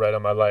read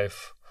in my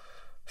life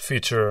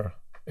feature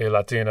a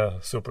Latina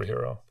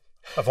superhero.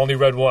 I've only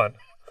read one,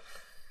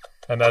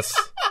 and that's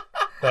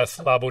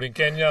La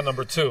Borinqueña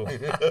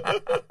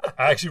 #2.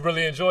 I actually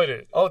really enjoyed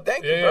it. Oh,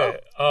 thank you,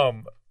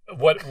 bro.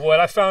 What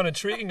I found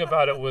intriguing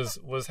about it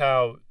was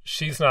how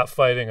she's not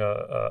fighting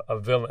a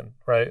villain,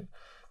 right?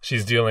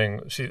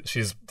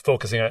 She's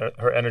focusing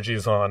her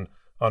energies on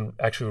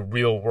actual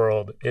real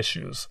world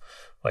issues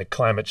like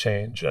climate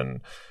change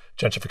and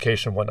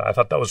gentrification and whatnot. I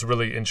thought that was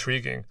really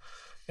intriguing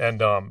and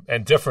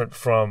different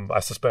from, I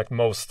suspect,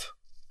 most.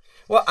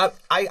 Well,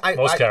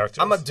 most characters.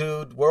 I'm a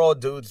dude. We're all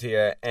dudes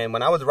here. And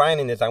when I was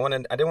writing this, I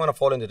didn't want to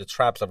fall into the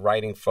traps of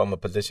writing from a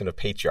position of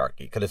patriarchy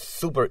because it's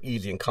super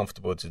easy and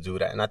comfortable to do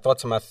that. And I thought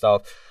to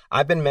myself,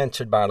 I've been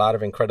mentored by a lot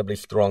of incredibly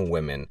strong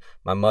women.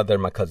 My mother,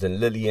 my cousin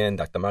Lillian,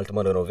 Dr. Marta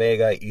Moreno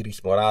Vega,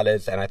 Iris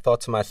Morales. And I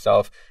thought to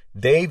myself,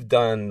 they've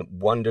done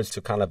wonders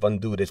to kind of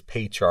undo this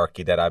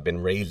patriarchy that I've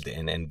been raised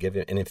in and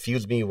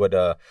infuse me with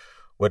a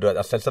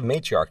sense of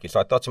matriarchy.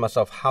 So I thought to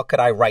myself, how could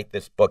I write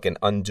this book and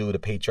undo the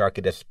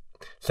patriarchy that's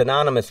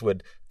synonymous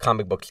with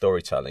comic book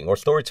storytelling or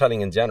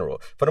storytelling in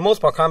general? For the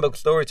most part, comic book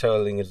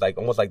storytelling is like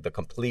almost like the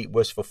complete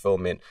wish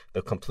fulfillment,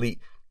 the complete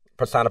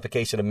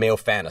personification of male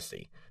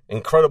fantasy.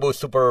 Incredible,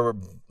 super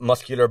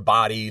muscular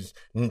bodies,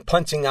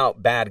 punching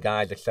out bad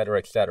guys, et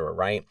cetera,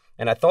 right?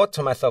 And I thought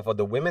to myself, well,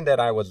 the women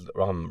that I was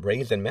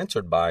raised and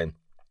mentored by,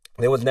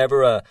 there was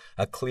never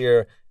a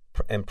clear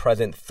and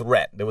present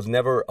threat. There was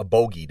never a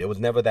bogey. There was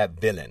never that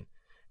villain.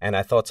 And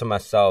I thought to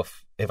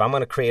myself, if I'm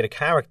going to create a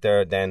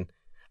character, then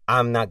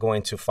I'm not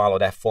going to follow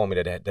that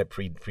formula that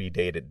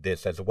predated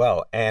this as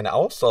well. And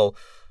also,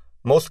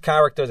 most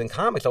characters in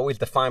comics are always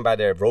defined by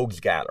their rogues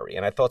gallery.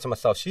 And I thought to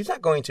myself, she's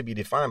not going to be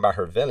defined by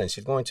her villain.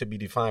 She's going to be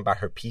defined by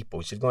her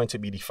people. She's going to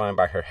be defined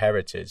by her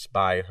heritage,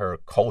 by her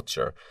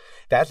culture.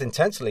 That's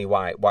intentionally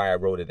why I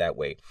wrote it that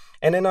way.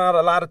 And then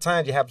a lot of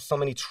times you have so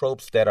many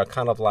tropes that are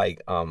kind of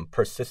like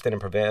persistent and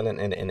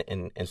prevalent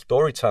in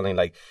storytelling,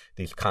 like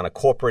these kind of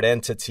corporate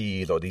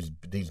entities or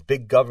these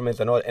big governments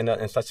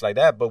and such like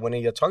that. But when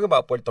you're talking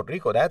about Puerto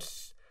Rico,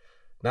 that's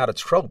not a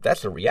trope.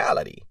 That's a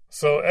reality.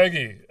 So,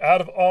 Eggy,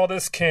 out of all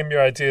this came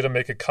your idea to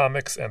make a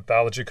comics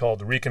anthology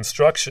called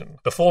Reconstruction.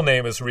 The full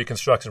name is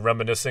Reconstruction,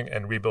 Reminiscing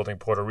and Rebuilding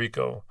Puerto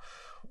Rico.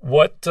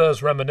 What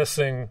does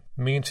reminiscing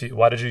mean to you?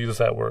 Why did you use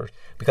that word?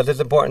 Because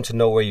it's important to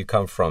know where you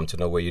come from, to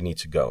know where you need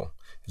to go.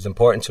 It's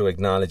important to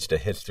acknowledge the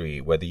history,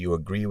 whether you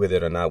agree with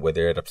it or not,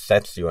 whether it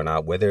upsets you or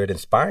not, whether it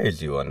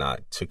inspires you or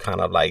not, to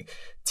kind of like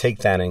take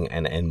that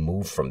and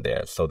move from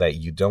there so that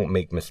you don't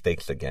make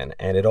mistakes again.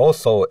 And it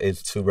also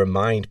is to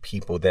remind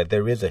people that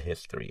there is a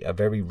history, a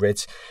very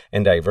rich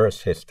and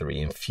diverse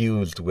history,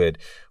 infused with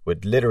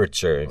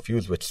literature,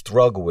 infused with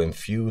struggle,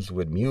 infused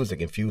with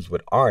music, infused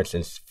with arts,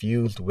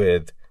 infused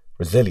with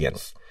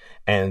resilience.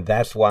 And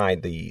that's why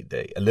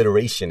the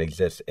alliteration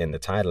exists in the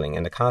titling.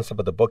 And the concept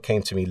of the book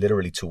came to me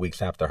literally 2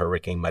 weeks after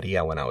Hurricane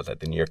Maria when I was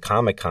at the New York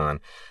Comic Con,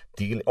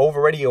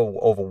 already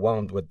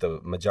overwhelmed with the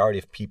majority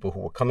of people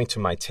who were coming to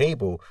my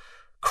table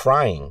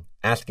crying,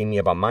 asking me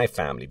about my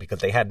family because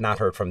they had not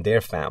heard from their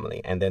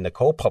family. And then the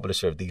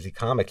co-publisher of DZ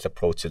Comics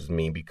approaches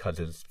me because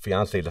his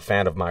fiance is a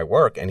fan of my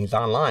work and he's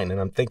online. And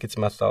I'm thinking to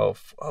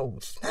myself, oh,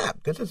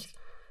 snap, this is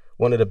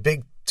one of the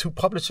big 2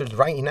 publishers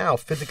right now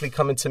physically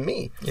coming to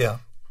me. Yeah.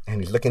 And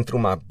he's looking through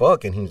my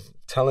book and he's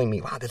telling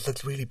me, wow, this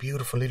looks really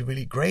beautiful, really,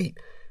 really great.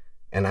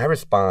 And I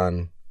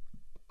respond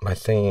by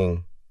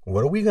saying,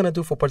 what are we going to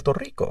do for Puerto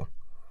Rico?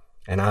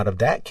 And out of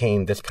that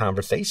came this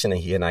conversation that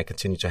he and I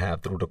continued to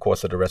have through the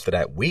course of the rest of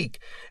that week,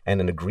 and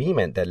an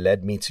agreement that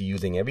led me to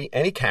using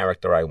any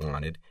character I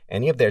wanted,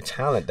 any of their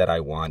talent that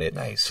I wanted,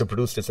 to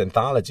produce this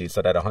anthology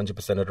so that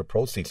 100% of the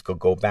proceeds could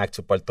go back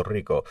to Puerto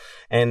Rico.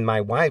 And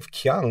my wife,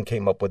 Kyung,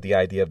 came up with the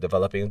idea of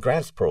developing a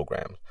grants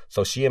program.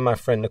 So she and my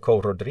friend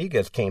Nicole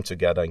Rodriguez came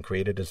together and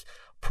created this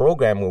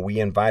program where we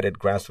invited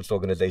grassroots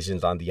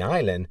organizations on the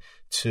island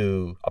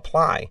to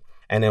apply.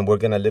 And then we're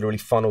going to literally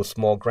funnel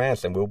small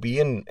grants. And we'll be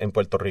in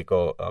Puerto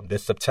Rico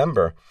this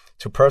September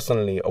to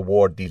personally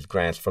award these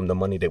grants from the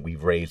money that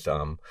we've raised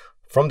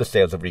from the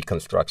sales of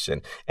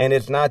Reconstruction. And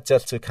it's not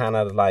just to kind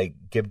of like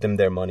give them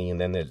their money and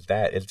then there's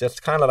that. It's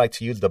just kind of like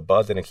to use the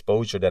buzz and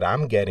exposure that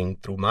I'm getting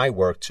through my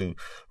work to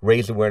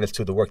raise awareness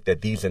to the work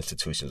that these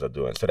institutions are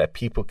doing so that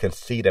people can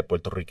see that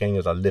Puerto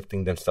Ricanos are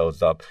lifting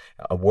themselves up,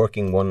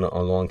 working one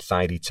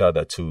alongside each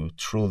other to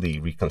truly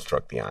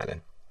reconstruct the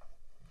island.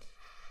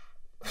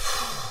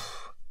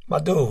 My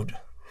dude,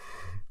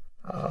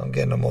 I'm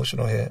getting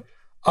emotional here.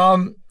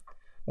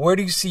 Where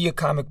do you see your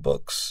comic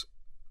books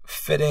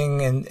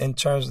fitting in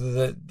terms of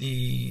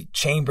the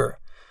chamber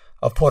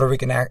of Puerto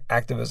Rican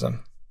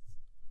activism,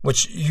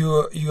 which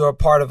you are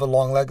part of a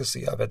long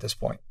legacy of at this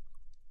point?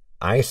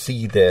 I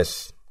see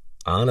this,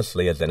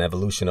 honestly, as an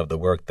evolution of the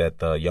work that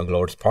the Young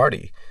Lords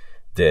Party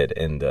did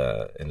in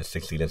the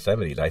 60s and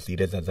 70s. I see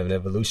this as an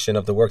evolution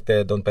of the work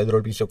that Don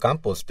Pedro Albizu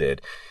Campos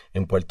did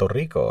in Puerto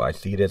Rico. I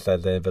see this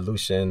as an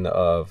evolution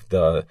of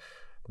the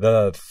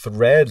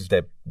threads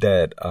that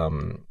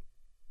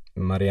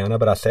Mariana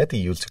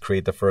Bracetti used to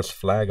create the first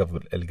flag of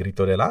El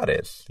Grito de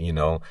Lares. You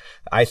know,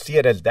 I see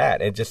it as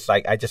that. And just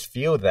like I just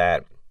feel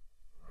that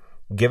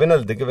given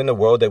the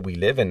world that we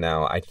live in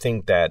now, I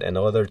think that in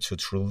order to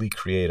truly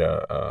create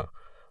a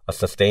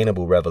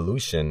sustainable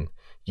revolution,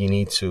 you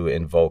need to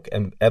invoke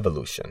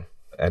evolution.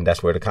 And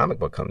that's where the comic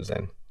book comes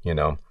in, you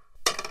know.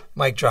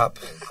 Mic drop.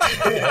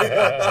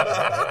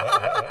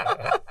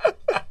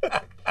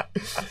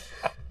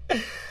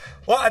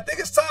 Well, I think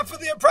it's time for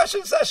the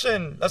impression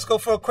session. Let's go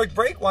for a quick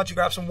break. Why don't you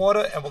grab some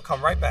water and we'll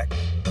come right back.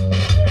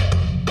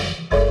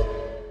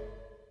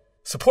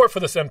 Support for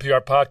this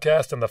NPR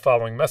podcast and the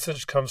following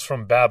message comes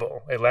from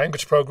Babbel, a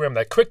language program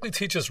that quickly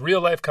teaches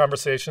real-life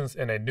conversations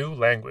in a new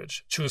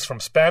language. Choose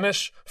from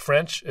Spanish,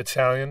 French,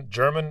 Italian,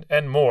 German,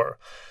 and more.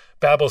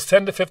 Babbel's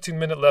 10 to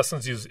 15-minute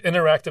lessons use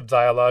interactive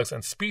dialogues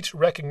and speech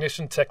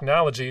recognition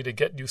technology to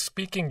get you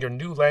speaking your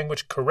new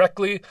language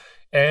correctly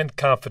and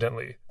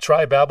confidently.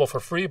 Try Babbel for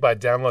free by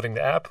downloading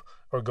the app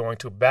or going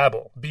to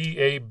Babbel,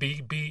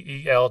 BABBEL.com.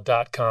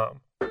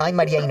 I'm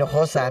Maria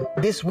Hinojosa.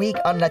 This week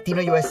on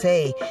Latino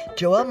USA,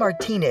 Joel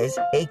Martinez,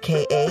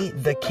 a.k.a.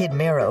 The Kid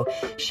Mero,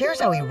 shares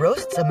how he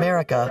roasts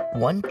America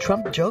one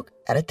Trump joke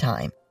at a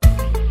time.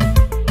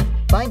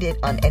 Find it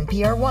on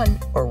NPR One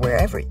or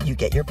wherever you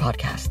get your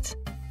podcasts.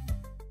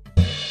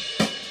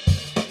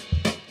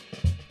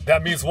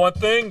 That means one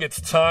thing. It's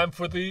time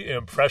for the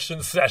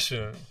impression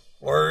session.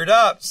 Word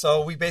up.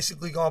 So we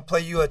basically going to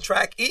play you a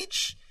track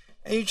each,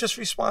 and you just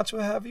respond to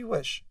it however you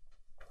wish.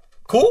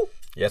 Cool?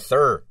 Yes,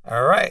 sir.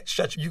 All right.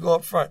 Stretch, you go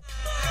up front.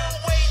 No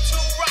way to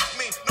rock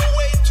me, no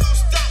way to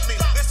stop me.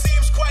 This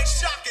seems quite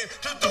shocking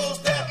to those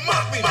that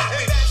mock me. And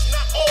that's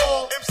not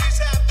all. MCs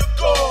have to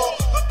go,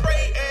 but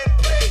pray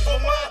and pray for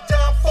my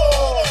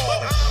downfall.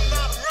 But I'm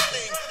not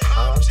running,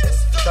 I'm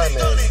just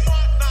stunning.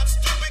 Not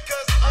stupid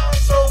cause I'm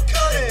so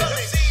cunning.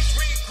 MCs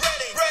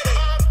regretting,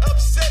 I'm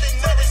upsetting.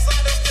 Never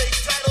sign of stake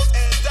titles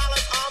and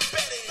dollars I'm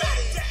betting.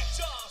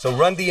 So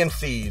Run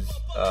DMC's,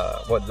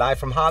 Live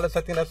from Hollis,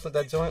 I think that's what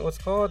that joint was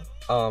called.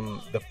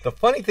 The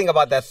funny thing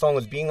about that song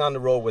was being on the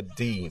road with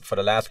D for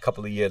the last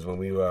couple of years when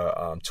we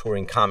were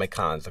touring Comic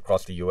Cons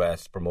across the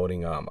U.S.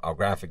 promoting our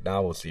graphic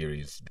novel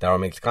series, Darryl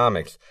Makes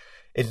Comics.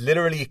 It's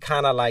literally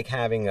kind of like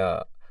having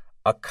a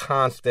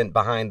constant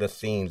behind the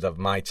scenes of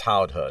my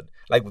childhood.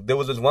 Like there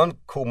was this one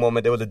cool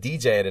moment, there was a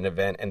DJ at an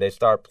event and they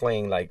started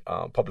playing like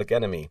Public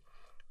Enemy,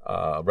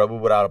 Rebel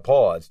Without a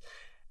Pause.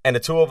 And the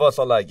two of us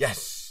are like,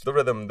 yes, the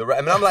rhythm, the rap.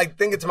 I mean, I'm like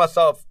thinking to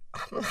myself,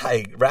 I'm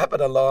like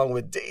rapping along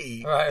with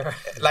D, right.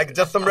 Like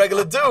just some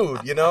regular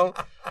dude, you know?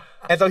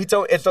 And so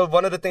so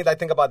one of the things I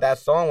think about that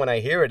song when I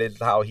hear it is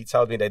how he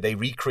tells me that they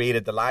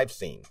recreated the live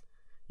scene,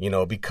 you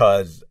know,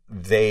 because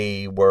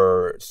they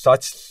were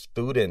such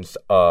students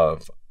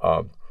of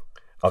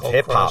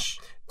hip hop,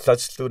 such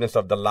students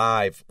of the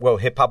live. Well,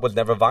 hip hop was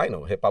never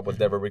vinyl, hip hop was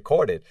never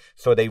recorded,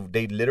 so they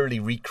literally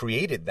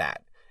recreated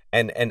that.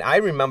 And I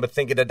remember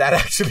thinking that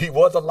actually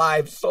was a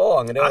live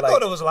song. And they were I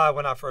thought it was live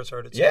when I first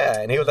heard it. Too.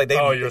 Yeah, and he was like,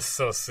 "Oh, you're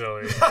so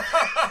silly."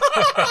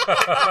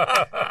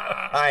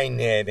 I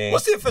need it.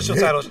 What's the official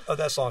title of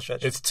that song,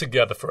 Stretch? It's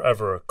Together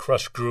Forever,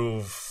 Crush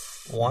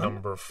Groove,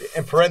 number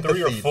in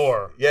parentheses. 3 or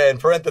 4. Yeah, in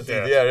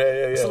parentheses. Yeah.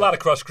 It's a lot of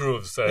Crush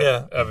Grooves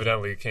that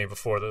evidently came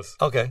before this.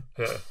 Okay.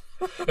 Yeah.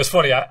 It's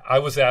funny. I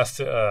was asked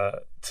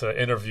to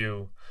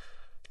interview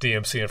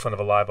DMC in front of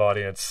a live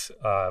audience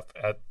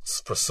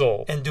for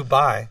Soul in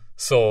Dubai.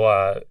 Soul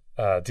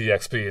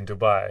DXB in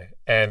Dubai,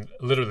 and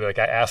literally, like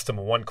I asked him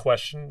one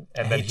question,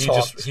 and then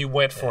he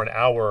went for an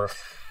hour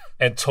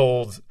and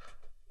told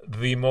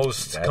the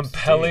most That's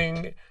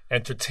compelling,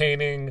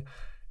 entertaining,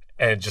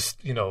 and just,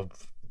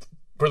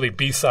 really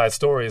B-side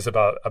stories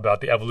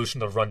about the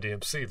evolution of Run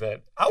DMC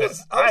that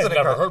I've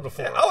never heard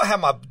before. I would have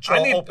my jaw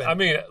open. I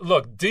mean,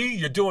 look, D,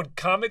 you're doing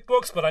comic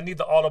books, but I need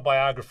the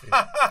autobiography.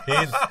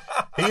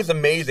 He's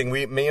amazing.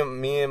 Me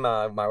and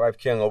my wife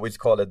Kyung always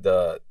call it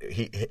the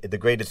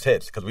greatest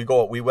hits because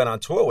we went on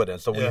tour with him,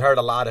 so we heard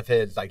a lot of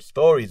his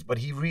stories. But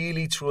he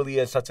really truly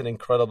is such an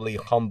incredibly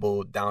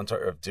humble, down to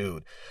earth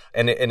dude,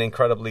 and an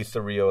incredibly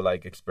surreal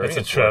experience.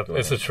 It's a trip.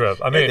 It's a trip.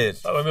 I mean, it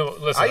is.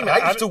 Listen,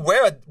 I used to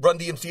wear a Run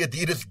DMC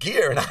Adidas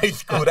gear in high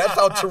school. That's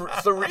how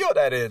surreal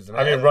that is, man.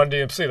 I mean, Run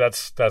DMC.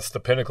 That's the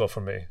pinnacle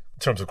for me in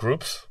terms of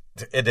groups.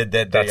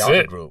 That's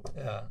it. Group.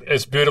 Yeah.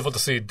 It's beautiful to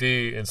see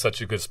D in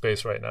such a good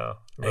space right now.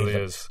 It really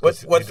is.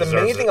 What's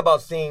amazing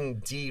about seeing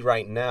D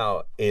right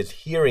now is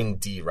hearing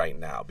D right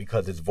now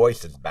because his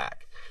voice is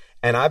back.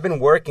 And I've been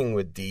working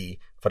with D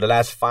for the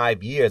last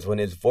 5 years when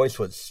his voice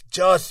was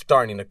just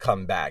starting to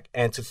come back.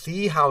 And to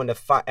see how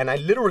and I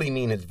literally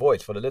mean his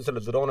voice. For the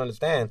listeners who don't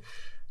understand,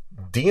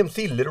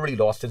 DMC literally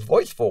lost his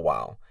voice for a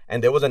while.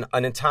 And there was an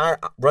entire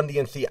Run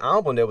DMC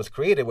album that was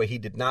created where he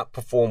did not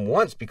perform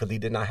once because he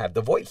did not have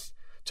the voice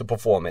to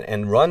perform it.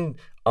 And Run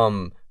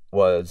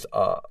was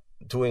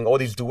doing all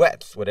these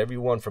duets with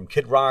everyone from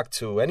Kid Rock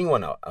to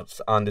anyone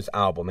else on this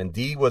album. And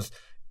D was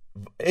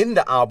in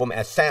the album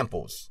as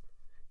samples,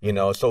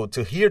 So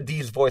to hear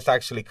D's voice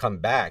actually come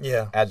back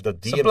as the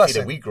DMC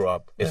that we grew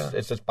up,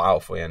 it's just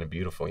powerful and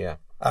beautiful, yeah.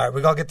 All right,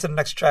 we're going to get to the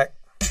next track.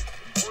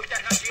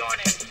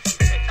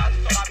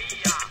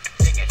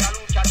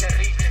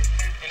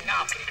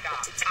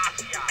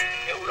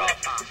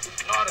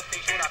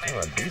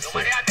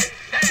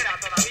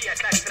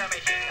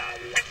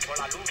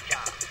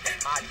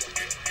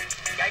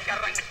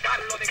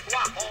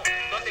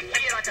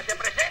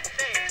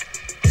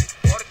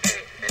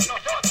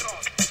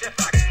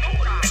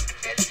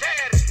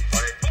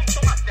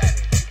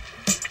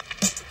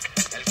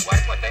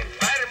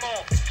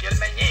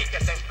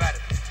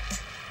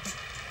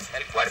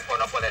 El cuerpo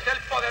no puede ser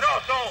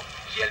poderoso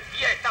si el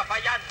pie está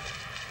fallando.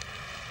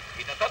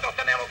 Y nosotros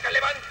tenemos que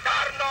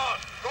levantarnos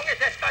con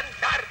ese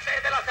estandarte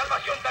de la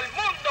salvación del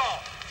mundo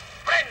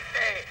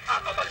frente a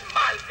todo el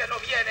mal que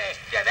nos viene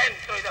de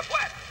dentro y de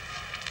fuera.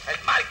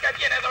 El mal que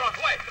viene de los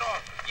nuestros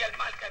y el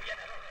mal que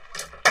viene de los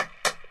demás.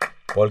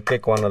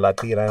 Porque cuando la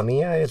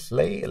tiranía es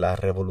ley, la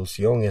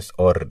revolución es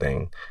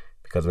orden.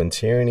 Because when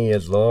tyranny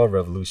is law,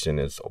 revolution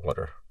is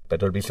order.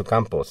 Pedro Albizu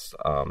Campos,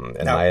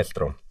 el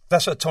maestro.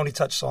 That's a Tony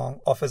Touch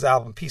song off his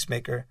album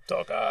Peacemaker.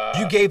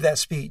 You gave that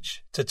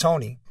speech to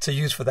Tony to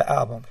use for the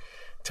album.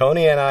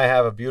 Tony and I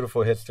have a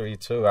beautiful history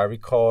too. I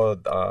recall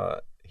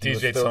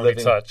DJ Tony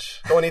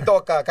Touch. Tony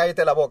toca,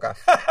 cállate la boca.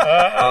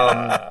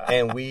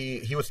 And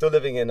he was still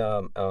living in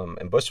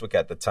Bushwick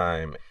at the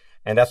time.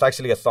 And that's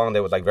actually a song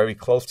that was very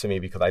close to me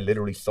because I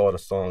literally saw the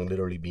song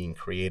literally being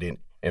created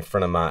in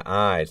front of my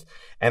eyes.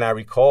 And I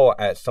recall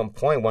at some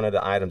point one of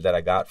the items that I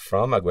got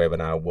from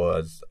Aguebana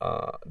was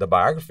the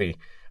biography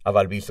of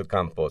Albizu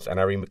Campos. And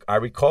I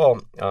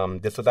recall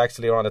this was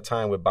actually around the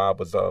time where Bob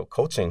was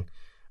coaching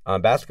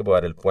basketball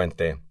at El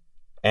Puente.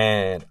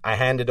 And I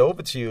handed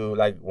over to you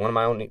one of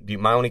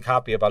my only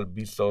copy of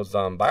Albizu's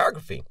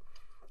biography.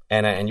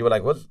 And you were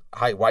like,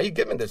 why are you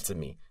giving this to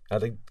me? I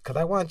was like, because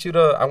I want you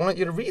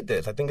to read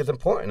this. I think it's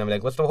important. I'm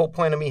like, what's the whole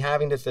point of me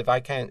having this if I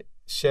can't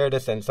share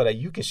this and so that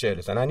you can share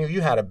this? And I knew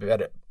you had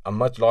a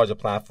much larger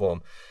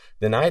platform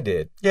than I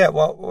did. Yeah,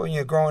 well, when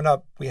you're growing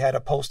up, we had a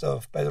poster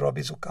of Pedro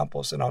Albizu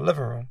Campos in our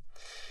living room.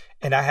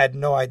 And I had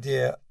no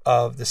idea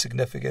of the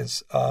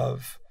significance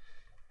of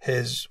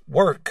his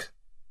work,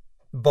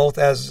 both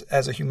as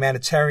a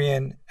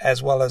humanitarian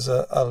as well as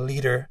a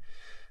leader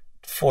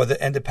for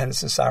the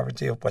independence and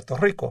sovereignty of Puerto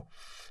Rico.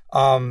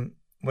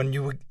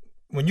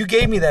 When you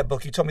gave me that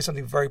book, you told me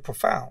something very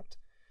profound.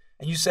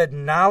 And you said,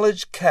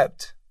 knowledge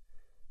kept.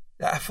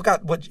 I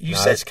forgot what you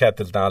said. Knowledge kept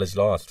is knowledge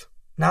lost.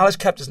 Knowledge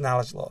kept is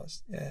knowledge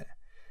lost. Yeah.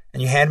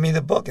 And you handed me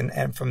the book.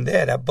 And from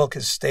there, that book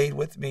has stayed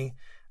with me.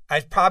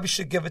 I probably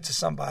should give it to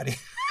somebody.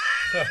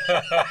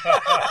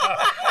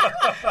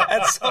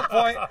 At some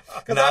point.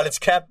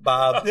 Knowledge kept,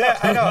 Bob. Yeah,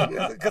 I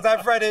know. Because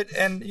I've read it.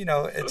 And,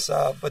 it's,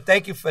 but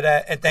thank you for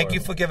that. And thank you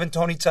for giving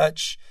Tony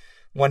Touch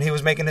when he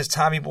was making his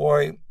Tommy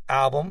Boy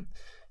album.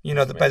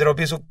 The Pedro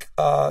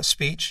Albizu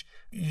speech.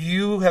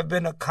 You have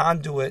been a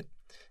conduit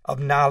of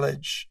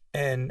knowledge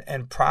and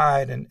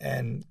pride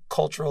and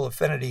cultural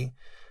affinity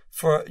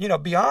for,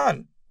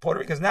 beyond Puerto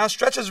Rico. Because now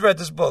Stretch has read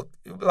this book,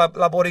 La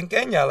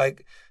Borinqueña.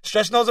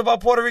 Stretch knows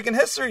about Puerto Rican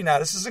history now.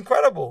 This is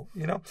incredible,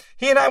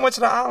 He and I went to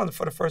the island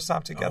for the first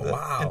time together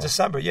in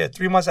December. Yeah,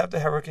 3 months after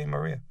Hurricane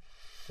Maria.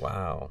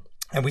 Wow.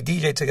 And we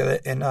DJed together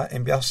in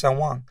Viejo San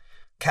Juan.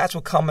 Cats were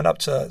coming up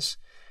to us.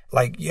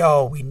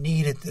 Yo, we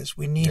needed this.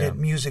 We needed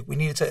music. We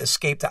needed to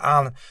escape the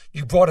island.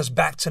 You brought us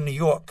back to New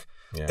York.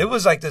 Yeah. It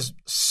was this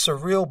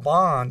surreal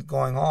bond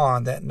going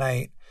on that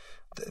night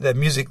that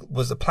music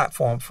was the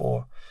platform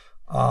for.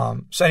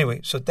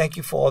 So thank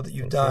you for all that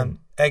you've done.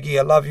 Eggy,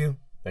 I love you.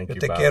 Thank you,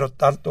 Yo te quiero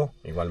tanto.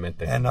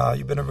 Igualmente. And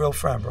you've been a real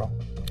friend, bro.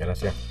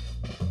 Gracias.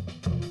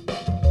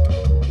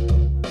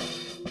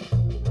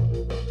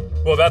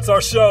 Well, that's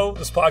our show.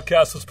 This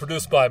podcast was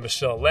produced by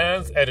Michelle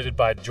Lanz, edited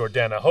by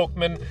Jordana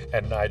Hochman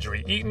and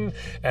Nigeri Eaton,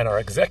 and our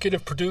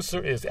executive producer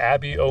is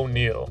Abby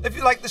O'Neill. If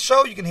you like the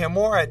show, you can hear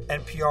more at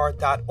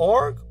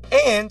npr.org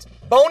and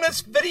bonus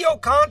video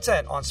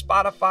content on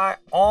Spotify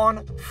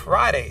on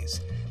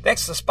Fridays.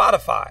 Thanks to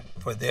Spotify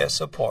for their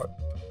support.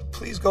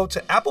 Please go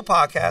to Apple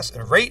Podcasts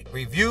and rate,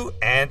 review,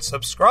 and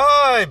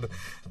subscribe.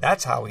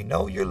 That's how we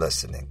know you're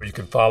listening. You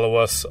can follow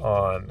us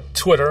on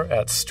Twitter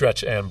at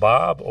Stretch and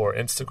Bob or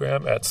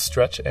Instagram at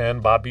Stretch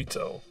and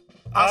Bobito.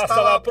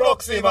 Hasta la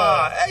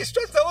próxima. Hey,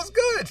 Stretch, that was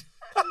good.